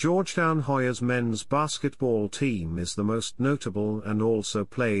 The Georgetown Hoyas men's basketball team is the most notable and also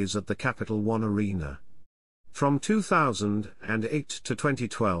plays at the Capital One Arena. From 2008 to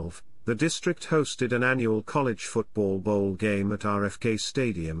 2012, the district hosted an annual college football bowl game at RFK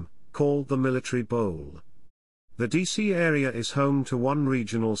Stadium, called the Military Bowl. The D.C. area is home to one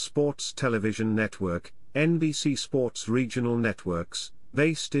regional sports television network, NBC Sports Regional Networks,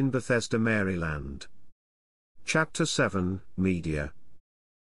 based in Bethesda, Maryland. Chapter 7, Media.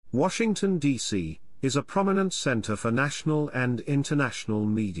 Washington, D.C., is a prominent center for national and international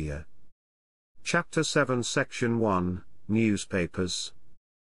media. Chapter 7, Section 1, Newspapers.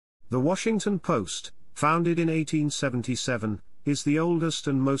 The Washington Post, founded in 1877, is the oldest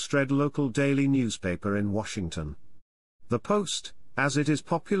and most read local daily newspaper in Washington. The Post, as it is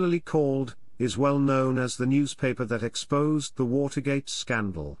popularly called, is well known as the newspaper that exposed the Watergate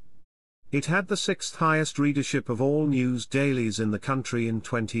scandal. It had the 6th highest readership of all news dailies in the country in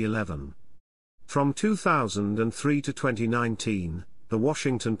 2011. From 2003 to 2019, the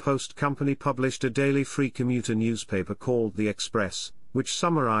Washington Post Company published a daily free commuter newspaper called The Express, which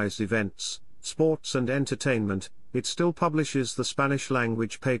summarized events, sports and entertainment. It still publishes the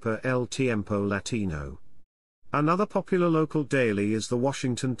Spanish-language paper El Tiempo Latino. Another popular local daily is the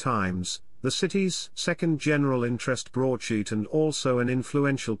Washington Times, the city's second general interest broadsheet and also an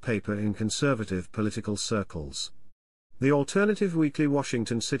influential paper in conservative political circles. The alternative weekly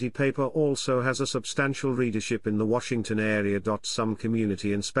Washington City paper also has a substantial readership in the Washington area. Some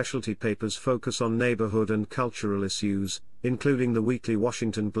community and specialty papers focus on neighborhood and cultural issues, including the weekly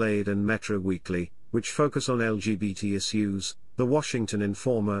Washington Blade and Metro Weekly, which focus on LGBT issues, the Washington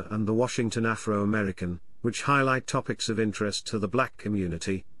Informer and the Washington Afro-American, which highlight topics of interest to the black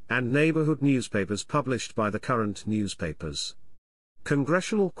community, and neighborhood newspapers published by the current newspapers.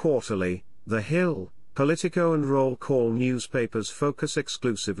 Congressional Quarterly, The Hill, Politico and Roll Call newspapers focus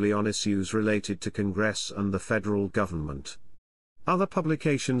exclusively on issues related to Congress and the federal government. Other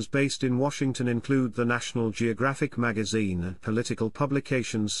publications based in Washington include the National Geographic magazine and political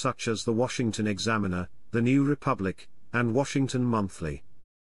publications such as the Washington Examiner, the New Republic, and Washington Monthly.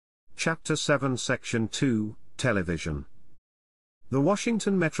 Chapter 7, Section 2, Television. The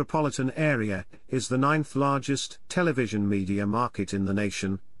Washington metropolitan area is the 9th largest television media market in the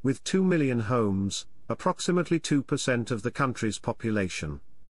nation, with 2 million homes, approximately 2% of the country's population.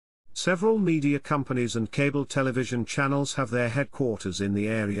 Several media companies and cable television channels have their headquarters in the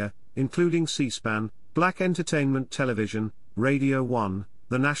area, including C-SPAN, Black Entertainment Television, Radio 1,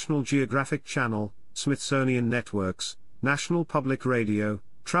 the National Geographic Channel, Smithsonian Networks, National Public Radio,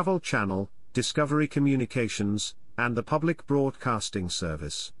 Travel Channel, Discovery Communications, and the Public Broadcasting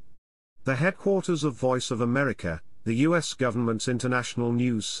Service. The headquarters of Voice of America, the U.S. government's international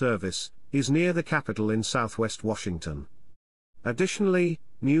news service, is near the Capitol in southwest Washington. Additionally,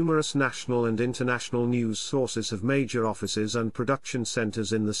 numerous national and international news sources have major offices and production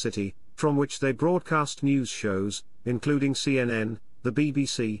centers in the city, from which they broadcast news shows, including CNN, the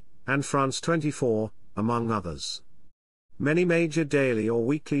BBC, and France 24, among others. Many major daily or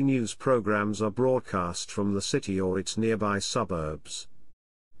weekly news programs are broadcast from the city or its nearby suburbs.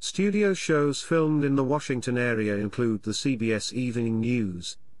 Studio shows filmed in the Washington area include the CBS Evening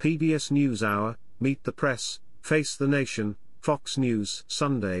News, PBS NewsHour, Meet the Press, Face the Nation, Fox News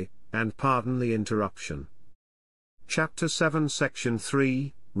Sunday, and Pardon the Interruption. Chapter 7 Section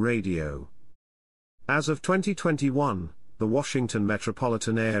 3, Radio. As of 2021, the Washington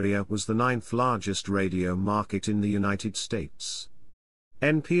metropolitan area was the 9th largest radio market in the United States.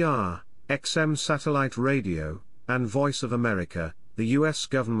 NPR, XM Satellite Radio, and Voice of America, the U.S.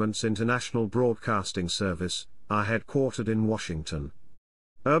 government's international broadcasting service, are headquartered in Washington.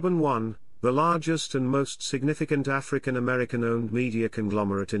 Urban One, the largest and most significant African American-owned media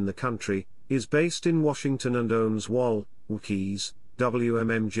conglomerate in the country, is based in Washington and owns WOL, Wikis,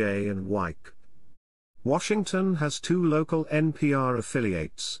 WMMJ and WIKE. Washington has two local NPR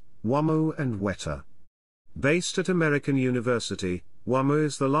affiliates, WAMU and WETA. Based at American University, WAMU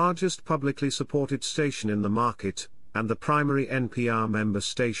is the largest publicly supported station in the market, and the primary NPR member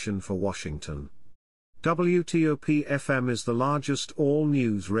station for Washington. WTOP-FM is the largest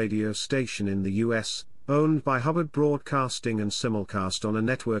all-news radio station in the U.S., owned by Hubbard Broadcasting and simulcast on a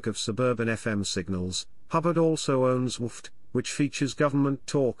network of suburban FM signals. Hubbard also owns WFT, which features government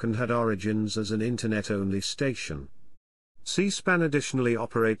talk and had origins as an internet-only station. C-SPAN additionally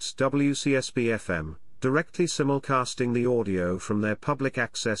operates WCSB-FM, directly simulcasting the audio from their public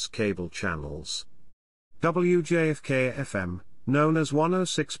access cable channels. WJFK-FM, known as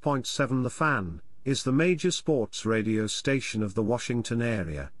 106.7 The Fan, is the major sports radio station of the Washington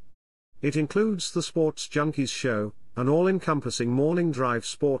area. It includes the Sports Junkies Show, an all-encompassing morning drive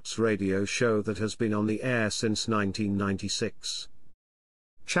sports radio show that has been on the air since 1996.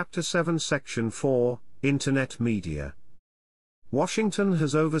 Chapter 7 Section 4, Internet Media. Washington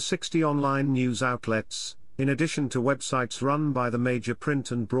has over 60 online news outlets, in addition to websites run by the major print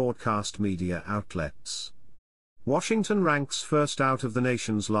and broadcast media outlets. Washington ranks first out of the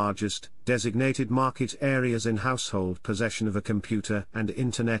nation's largest, designated market areas in household possession of a computer and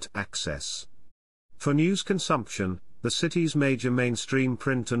internet access. For news consumption, the city's major mainstream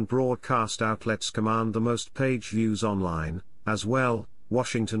print and broadcast outlets command the most page views online. As well,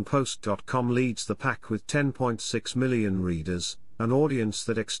 WashingtonPost.com leads the pack with 10.6 million readers, an audience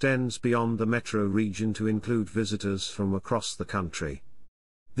that extends beyond the metro region to include visitors from across the country.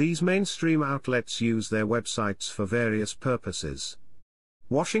 These mainstream outlets use their websites for various purposes.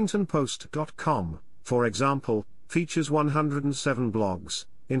 WashingtonPost.com, for example, features 107 blogs,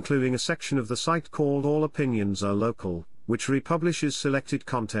 including a section of the site called All Opinions Are Local, which republishes selected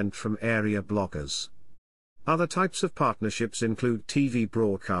content from area bloggers. Other types of partnerships include TV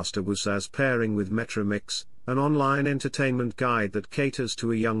broadcaster WUSA's pairing with Metromix, an online entertainment guide that caters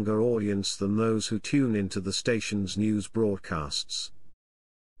to a younger audience than those who tune into the station's news broadcasts.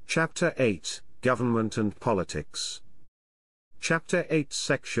 Chapter 8, Government and Politics. Chapter 8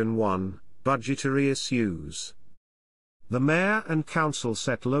 Section 1, Budgetary Issues. The mayor and council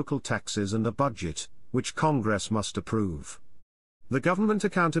set local taxes and a budget, which Congress must approve. The Government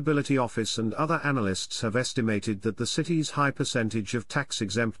Accountability Office and other analysts have estimated that the city's high percentage of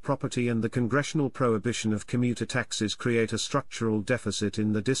tax-exempt property and the congressional prohibition of commuter taxes create a structural deficit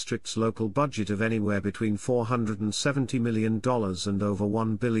in the district's local budget of anywhere between $470 million and over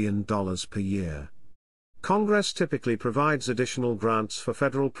 $1 billion per year. Congress typically provides additional grants for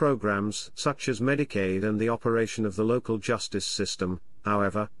federal programs such as Medicaid and the operation of the local justice system.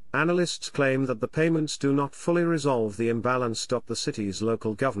 However, analysts claim that the payments do not fully resolve the imbalance. The city's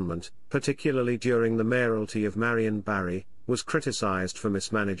local government, particularly during the mayoralty of Marion Barry, was criticized for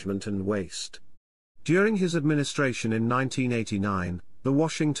mismanagement and waste. During his administration in 1989, the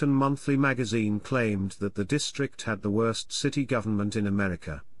Washington Monthly magazine claimed that the district had the worst city government in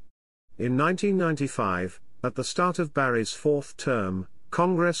America. In 1995, at the start of Barry's fourth term,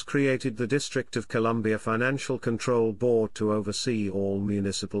 Congress created the District of Columbia Financial Control Board to oversee all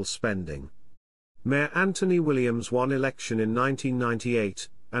municipal spending. Mayor Anthony Williams won election in 1998,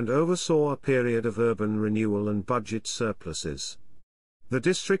 and oversaw a period of urban renewal and budget surpluses. The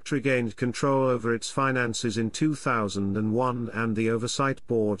district regained control over its finances in 2001 and the Oversight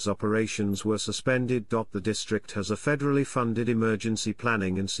Board's operations were suspended. The district has a federally funded emergency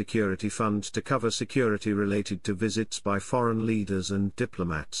planning and security fund to cover security related to visits by foreign leaders and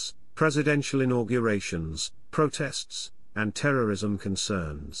diplomats, presidential inaugurations, protests, and terrorism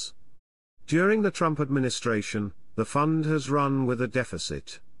concerns. During the Trump administration, the fund has run with a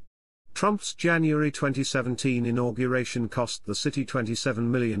deficit. Trump's January 2017 inauguration cost the city $27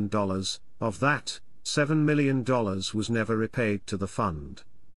 million, of that, $7 million was never repaid to the fund.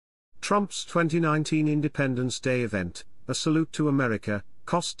 Trump's 2019 Independence Day event, A Salute to America,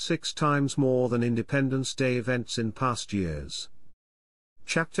 cost 6 times more than Independence Day events in past years.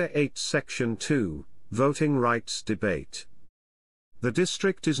 Chapter 8 Section 2, Voting Rights Debate. The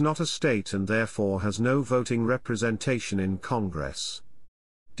district is not a state and therefore has no voting representation in Congress.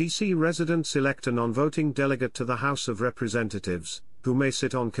 D.C. residents elect a non-voting delegate to the House of Representatives, who may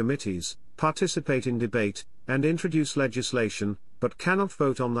sit on committees, participate in debate, and introduce legislation, but cannot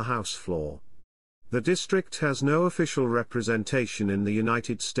vote on the House floor. The district has no official representation in the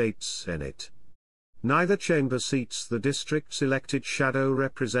United States Senate. Neither chamber seats the district's elected shadow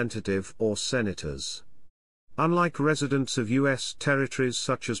representative or senators. Unlike residents of U.S. territories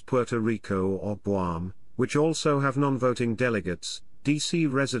such as Puerto Rico or Guam, which also have non-voting delegates, D.C.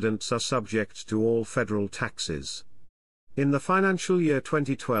 residents are subject to all federal taxes. In the financial year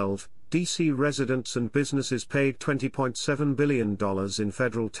 2012, D.C. residents and businesses paid $20.7 billion in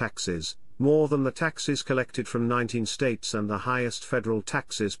federal taxes, more than the taxes collected from 19 states and the highest federal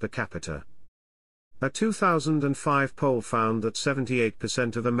taxes per capita. A 2005 poll found that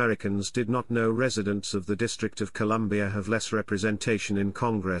 78% of Americans did not know residents of the District of Columbia have less representation in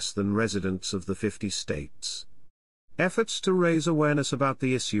Congress than residents of the 50 states. Efforts to raise awareness about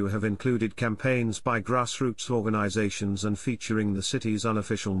the issue have included campaigns by grassroots organizations and featuring the city's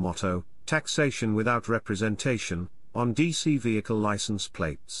unofficial motto, "Taxation without representation," on D.C. vehicle license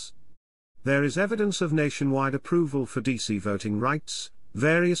plates. There is evidence of nationwide approval for D.C. voting rights.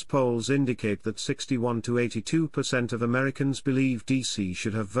 Various polls indicate that 61 to 82% of Americans believe D.C.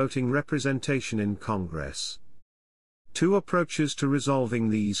 should have voting representation in Congress. 2 approaches to resolving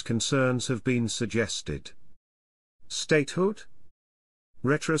these concerns have been suggested. Statehood.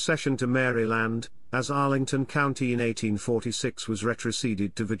 Retrocession to Maryland, as Arlington County in 1846 was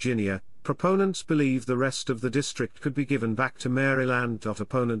retroceded to Virginia. Proponents believe the rest of the district could be given back to Maryland.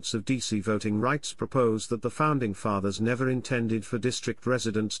 Opponents of D.C. voting rights propose that the Founding Fathers never intended for district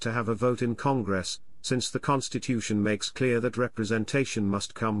residents to have a vote in Congress, since the Constitution makes clear that representation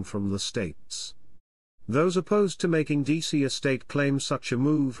must come from the states. Those opposed to making D.C. a state claim such a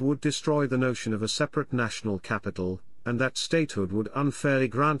move would destroy the notion of a separate national capital, and that statehood would unfairly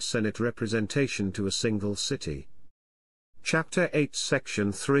grant Senate representation to a single city. Chapter 8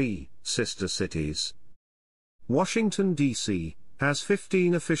 Section 3, Sister Cities. Washington, D.C., has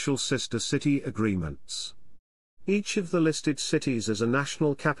 15 official sister city agreements. Each of the listed cities is a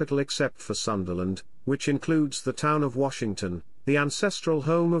national capital except for Sunderland, which includes the town of Washington, the ancestral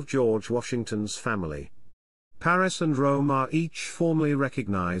home of George Washington's family. Paris and Rome are each formally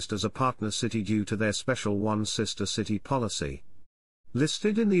recognized as a partner city due to their special one sister city policy.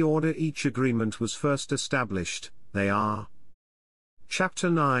 Listed in the order each agreement was first established, they are: Chapter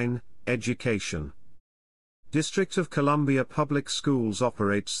 9, Education. District of Columbia Public Schools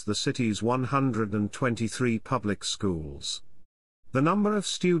operates the city's 123 public schools. The number of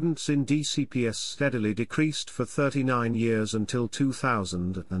students in DCPS steadily decreased for 39 years until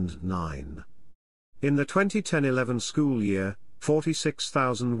 2009. In the 2010-11 school year,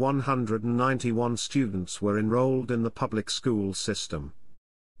 46,191 students were enrolled in the public school system.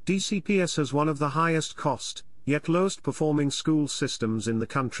 DCPS has one of the highest cost, yet lowest performing school systems in the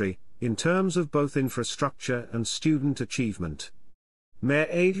country, in terms of both infrastructure and student achievement. Mayor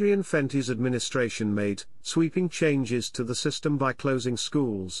Adrian Fenty's administration made sweeping changes to the system by closing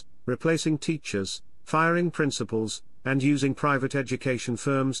schools, replacing teachers, firing principals, and using private education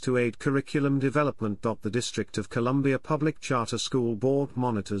firms to aid curriculum development. The District of Columbia Public Charter School Board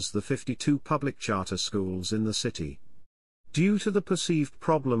monitors the 52 public charter schools in the city. Due to the perceived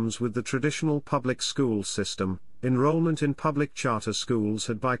problems with the traditional public school system, enrollment in public charter schools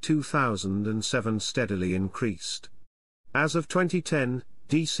had by 2007 steadily increased. As of 2010,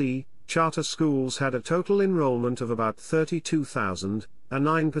 D.C. charter schools had a total enrollment of about 32,000, a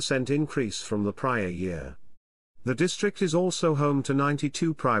 9% increase from the prior year. The district is also home to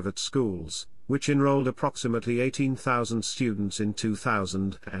 92 private schools, which enrolled approximately 18,000 students in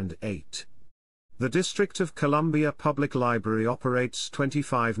 2008. The District of Columbia Public Library operates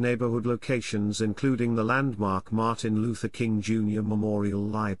 25 neighborhood locations including the landmark Martin Luther King Jr. Memorial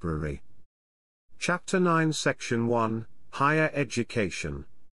Library. Chapter 9 Section 1, Higher Education.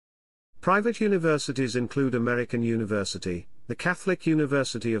 Private universities include American University, the Catholic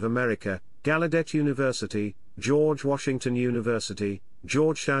University of America, Gallaudet University, George Washington University,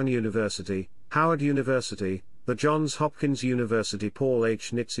 Georgetown University, Howard University, the Johns Hopkins University Paul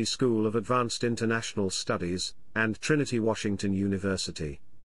H. Nitze School of Advanced International Studies, and Trinity Washington University.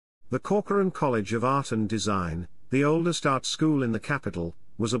 The Corcoran College of Art and Design, the oldest art school in the capital,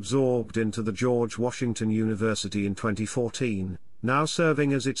 was absorbed into the George Washington University in 2014, now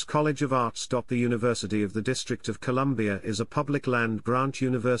serving as its College of Arts. The University of the District of Columbia is a public land-grant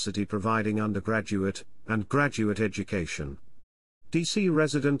university providing undergraduate and graduate education. DC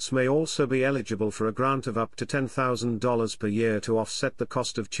residents may also be eligible for a grant of up to $10,000 per year to offset the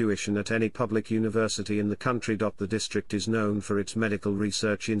cost of tuition at any public university in the country. The district is known for its medical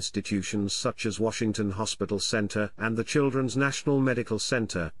research institutions such as Washington Hospital Center and the Children's National Medical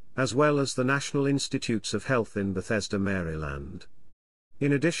Center, as well as the National Institutes of Health in Bethesda, Maryland.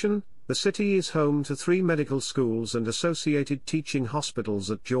 In addition, the city is home to 3 medical schools and associated teaching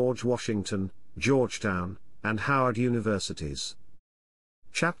hospitals at George Washington, Georgetown, and Howard Universities.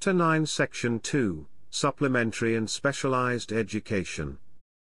 Chapter 9 Section 2, Supplementary and Specialized Education.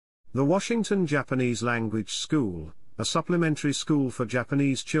 The Washington Japanese Language School, a supplementary school for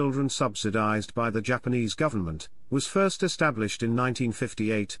Japanese children subsidized by the Japanese government, was first established in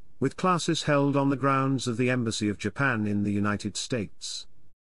 1958, with classes held on the grounds of the Embassy of Japan in the United States.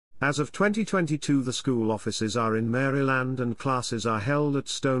 As of 2022, the school offices are in Maryland and classes are held at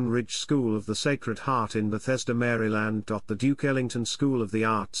Stone Ridge School of the Sacred Heart in Bethesda, Maryland. The Duke Ellington School of the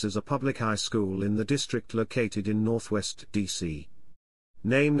Arts is a public high school in the district located in Northwest D.C.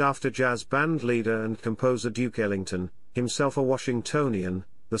 Named after jazz band leader and composer Duke Ellington, himself a Washingtonian,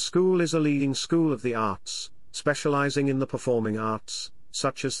 the school is a leading school of the arts, specializing in the performing arts,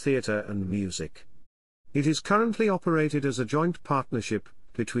 such as theater and music. It is currently operated as a joint partnership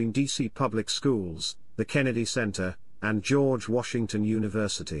between D.C. Public Schools, the Kennedy Center, and George Washington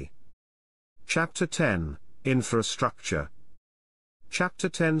University. Chapter 10, Infrastructure. Chapter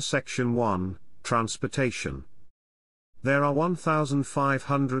 10 Section 1, Transportation. There are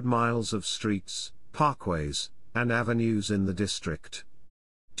 1,500 miles of streets, parkways, and avenues in the district.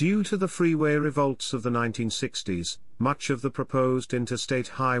 Due to the freeway revolts of the 1960s, much of the proposed interstate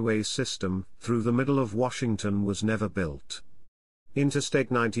highway system through the middle of Washington was never built. Interstate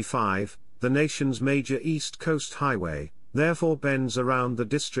 95, the nation's major East Coast highway, therefore bends around the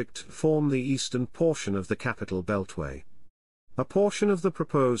district to form the eastern portion of the Capital Beltway. A portion of the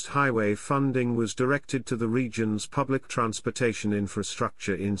proposed highway funding was directed to the region's public transportation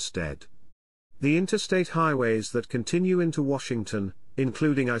infrastructure instead. The interstate highways that continue into Washington,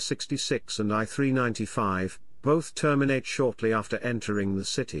 including I-66 and I-395, both terminate shortly after entering the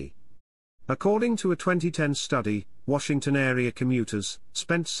city. According to a 2010 study, Washington area commuters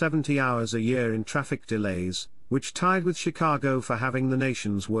spent 70 hours a year in traffic delays, which tied with Chicago for having the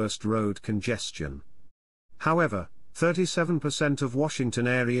nation's worst road congestion. However, 37% of Washington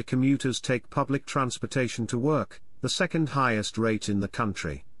area commuters take public transportation to work, the second highest rate in the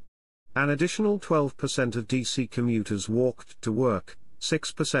country. An additional 12% of D.C. commuters walked to work,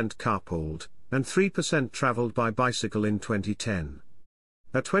 6% carpooled, and 3% traveled by bicycle in 2010.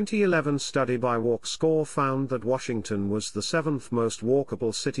 A 2011 study by WalkScore found that Washington was the 7th most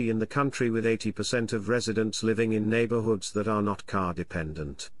walkable city in the country, with 80% of residents living in neighborhoods that are not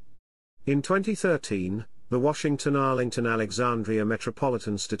car-dependent. In 2013, the Washington-Arlington Alexandria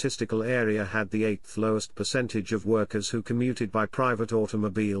metropolitan statistical area had the 8th lowest percentage of workers who commuted by private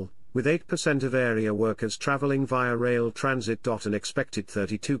automobile, with 8% of area workers traveling via rail transit. An expected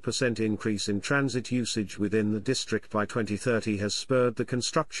 32% increase in transit usage within the district by 2030 has spurred the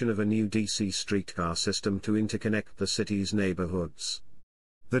construction of a new DC streetcar system to interconnect the city's neighborhoods.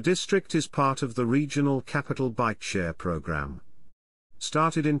 The district is part of the Regional Capital Bike Share program.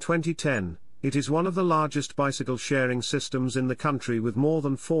 Started in 2010, it is one of the largest bicycle sharing systems in the country, with more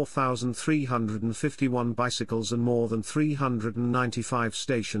than 4,351 bicycles and more than 395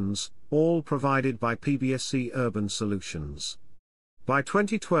 stations, all provided by PBSC Urban Solutions. By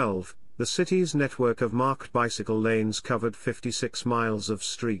 2012, the city's network of marked bicycle lanes covered 56 miles of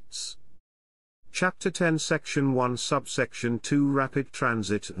streets. Chapter 10 Section 1 Subsection 2 Rapid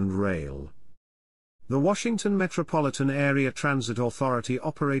Transit and Rail. The Washington Metropolitan Area Transit Authority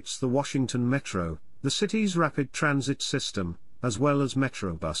operates the Washington Metro, the city's rapid transit system, as well as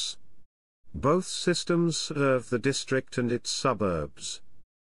Metrobus. Both systems serve the district and its suburbs.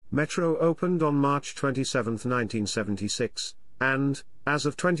 Metro opened on March 27, 1976, and, as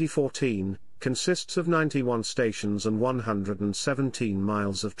of 2014, consists of 91 stations and 117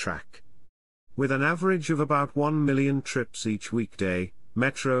 miles of track. With an average of about 1 million trips each weekday,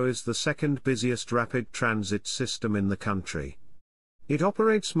 Metro is the second busiest rapid transit system in the country. It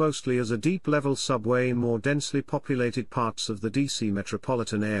operates mostly as a deep-level subway in more densely populated parts of the DC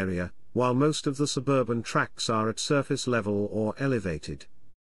metropolitan area, while most of the suburban tracks are at surface level or elevated.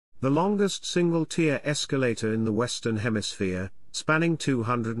 The longest single-tier escalator in the Western Hemisphere, spanning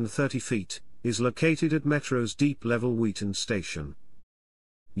 230 feet, is located at Metro's deep-level Wheaton Station.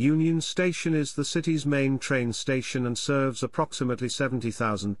 Union Station is the city's main train station and serves approximately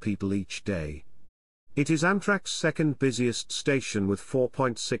 70,000 people each day. It is Amtrak's second busiest station with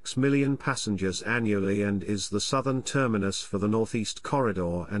 4.6 million passengers annually and is the southern terminus for the Northeast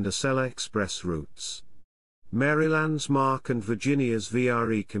Corridor and Acela Express routes. Maryland's MARC and Virginia's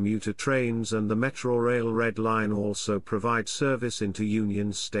VRE commuter trains and the Metrorail Red Line also provide service into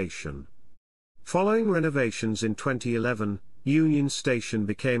Union Station. Following renovations in 2011, Union Station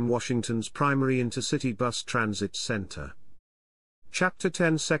became Washington's primary intercity bus transit center. Chapter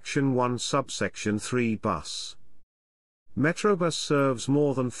 10 Section 1 Subsection 3 Bus. Metrobus serves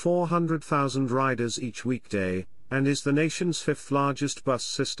more than 400,000 riders each weekday, and is the nation's fifth-largest bus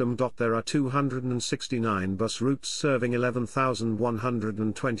system. There are 269 bus routes serving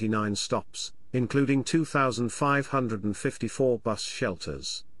 11,129 stops, including 2,554 bus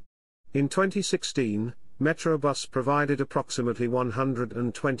shelters. In 2016, Metrobus provided approximately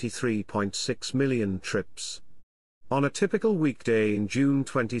 123.6 million trips. On a typical weekday in June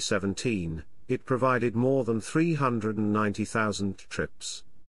 2017, it provided more than 390,000 trips.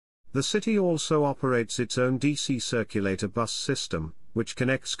 The city also operates its own DC circulator bus system, which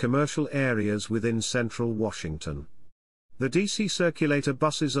connects commercial areas within central Washington. The DC circulator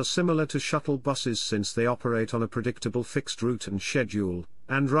buses are similar to shuttle buses since they operate on a predictable fixed route and schedule,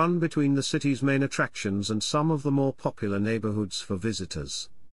 and run between the city's main attractions and some of the more popular neighborhoods for visitors.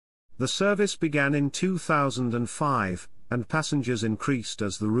 The service began in 2005, and passengers increased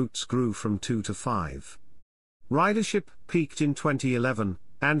as the routes grew from 2 to 5. Ridership peaked in 2011,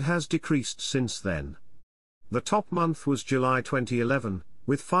 and has decreased since then. The top month was July 2011,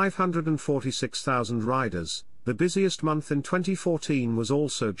 with 546,000 riders. The busiest month in 2014 was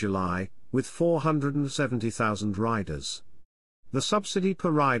also July, with 470,000 riders. The subsidy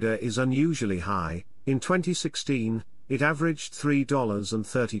per rider is unusually high. In 2016, it averaged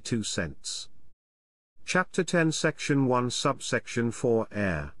 $3.32. Chapter 10 Section 1 Subsection 4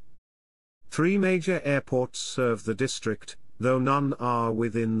 Air. 3 major airports serve the district, though none are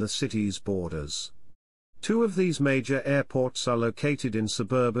within the city's borders. 2 of these major airports are located in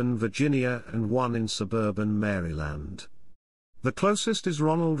suburban Virginia and 1 in suburban Maryland. The closest is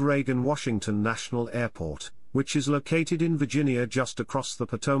Ronald Reagan Washington National Airport, which is located in Virginia just across the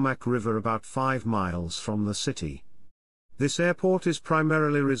Potomac River about 5 miles from the city. This airport is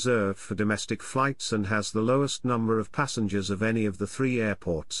primarily reserved for domestic flights and has the lowest number of passengers of any of the 3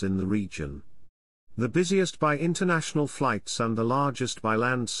 airports in the region. The busiest by international flights and the largest by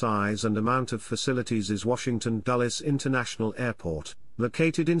land size and amount of facilities is Washington Dulles International Airport,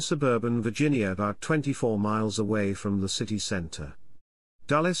 located in suburban Virginia about 24 miles away from the city center.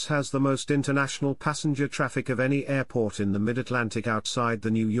 Dulles has the most international passenger traffic of any airport in the mid-Atlantic outside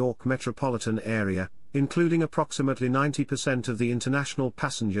the New York metropolitan area, including approximately 90% of the international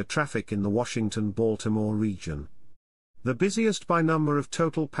passenger traffic in the Washington-Baltimore region. The busiest by number of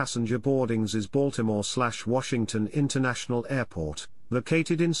total passenger boardings is Baltimore/Washington International Airport,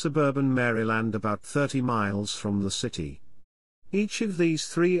 located in suburban Maryland about 30 miles from the city. Each of these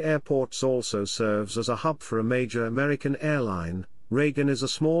 3 airports also serves as a hub for a major American airline. Reagan is a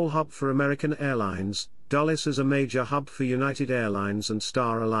small hub for American Airlines, Dulles is a major hub for United Airlines and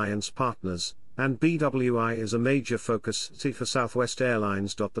Star Alliance partners, and BWI is a major focus city for Southwest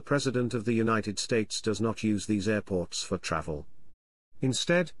Airlines. The President of the United States does not use these airports for travel.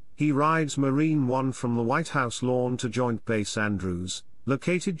 Instead, he rides Marine One from the White House lawn to Joint Base Andrews,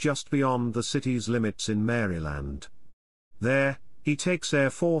 located just beyond the city's limits in Maryland. There, he takes Air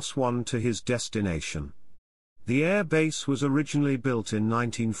Force One to his destination. The air base was originally built in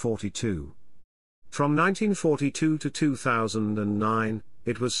 1942. From 1942 to 2009,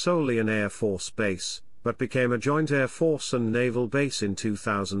 it was solely an Air Force base, but became a joint Air Force and Naval base in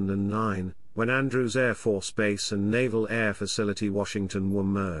 2009, when Andrews Air Force Base and Naval Air Facility Washington were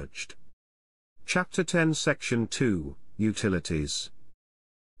merged. Chapter 10 Section 2, Utilities.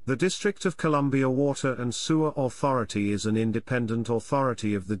 The District of Columbia Water and Sewer Authority is an independent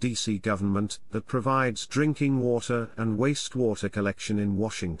authority of the D.C. government that provides drinking water and wastewater collection in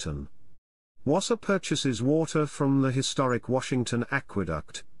Washington. WASA purchases water from the historic Washington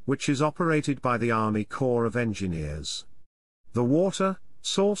Aqueduct, which is operated by the Army Corps of Engineers. The water,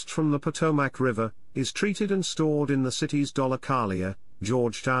 sourced from the Potomac River, is treated and stored in the city's Dolicholia,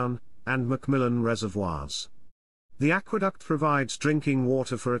 Georgetown, and McMillan reservoirs. The aqueduct provides drinking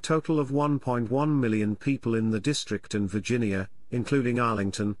water for a total of 1.1 million people in the district and Virginia, including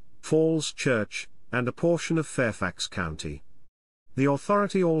Arlington, Falls Church, and a portion of Fairfax County. The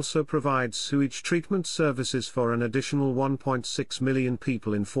authority also provides sewage treatment services for an additional 1.6 million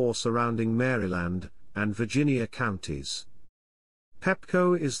people in 4 surrounding Maryland and Virginia counties.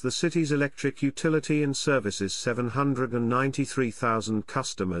 Pepco is the city's electric utility and services 793,000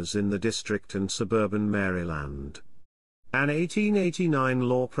 customers in the district and suburban Maryland. An 1889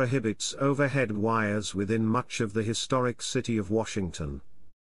 law prohibits overhead wires within much of the historic city of Washington.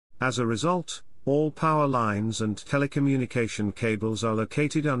 As a result, all power lines and telecommunication cables are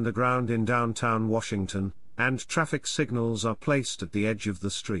located underground in downtown Washington, and traffic signals are placed at the edge of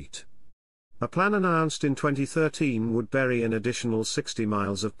the street. A plan announced in 2013 would bury an additional 60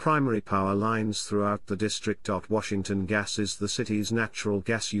 miles of primary power lines throughout the district. Washington Gas is the city's natural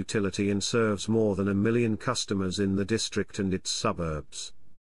gas utility and serves more than 1 million customers in the district and its suburbs.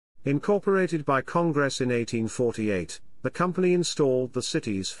 Incorporated by Congress in 1848, the company installed the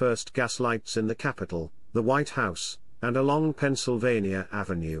city's first gas lights in the Capitol, the White House, and along Pennsylvania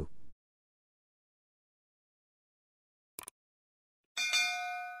Avenue.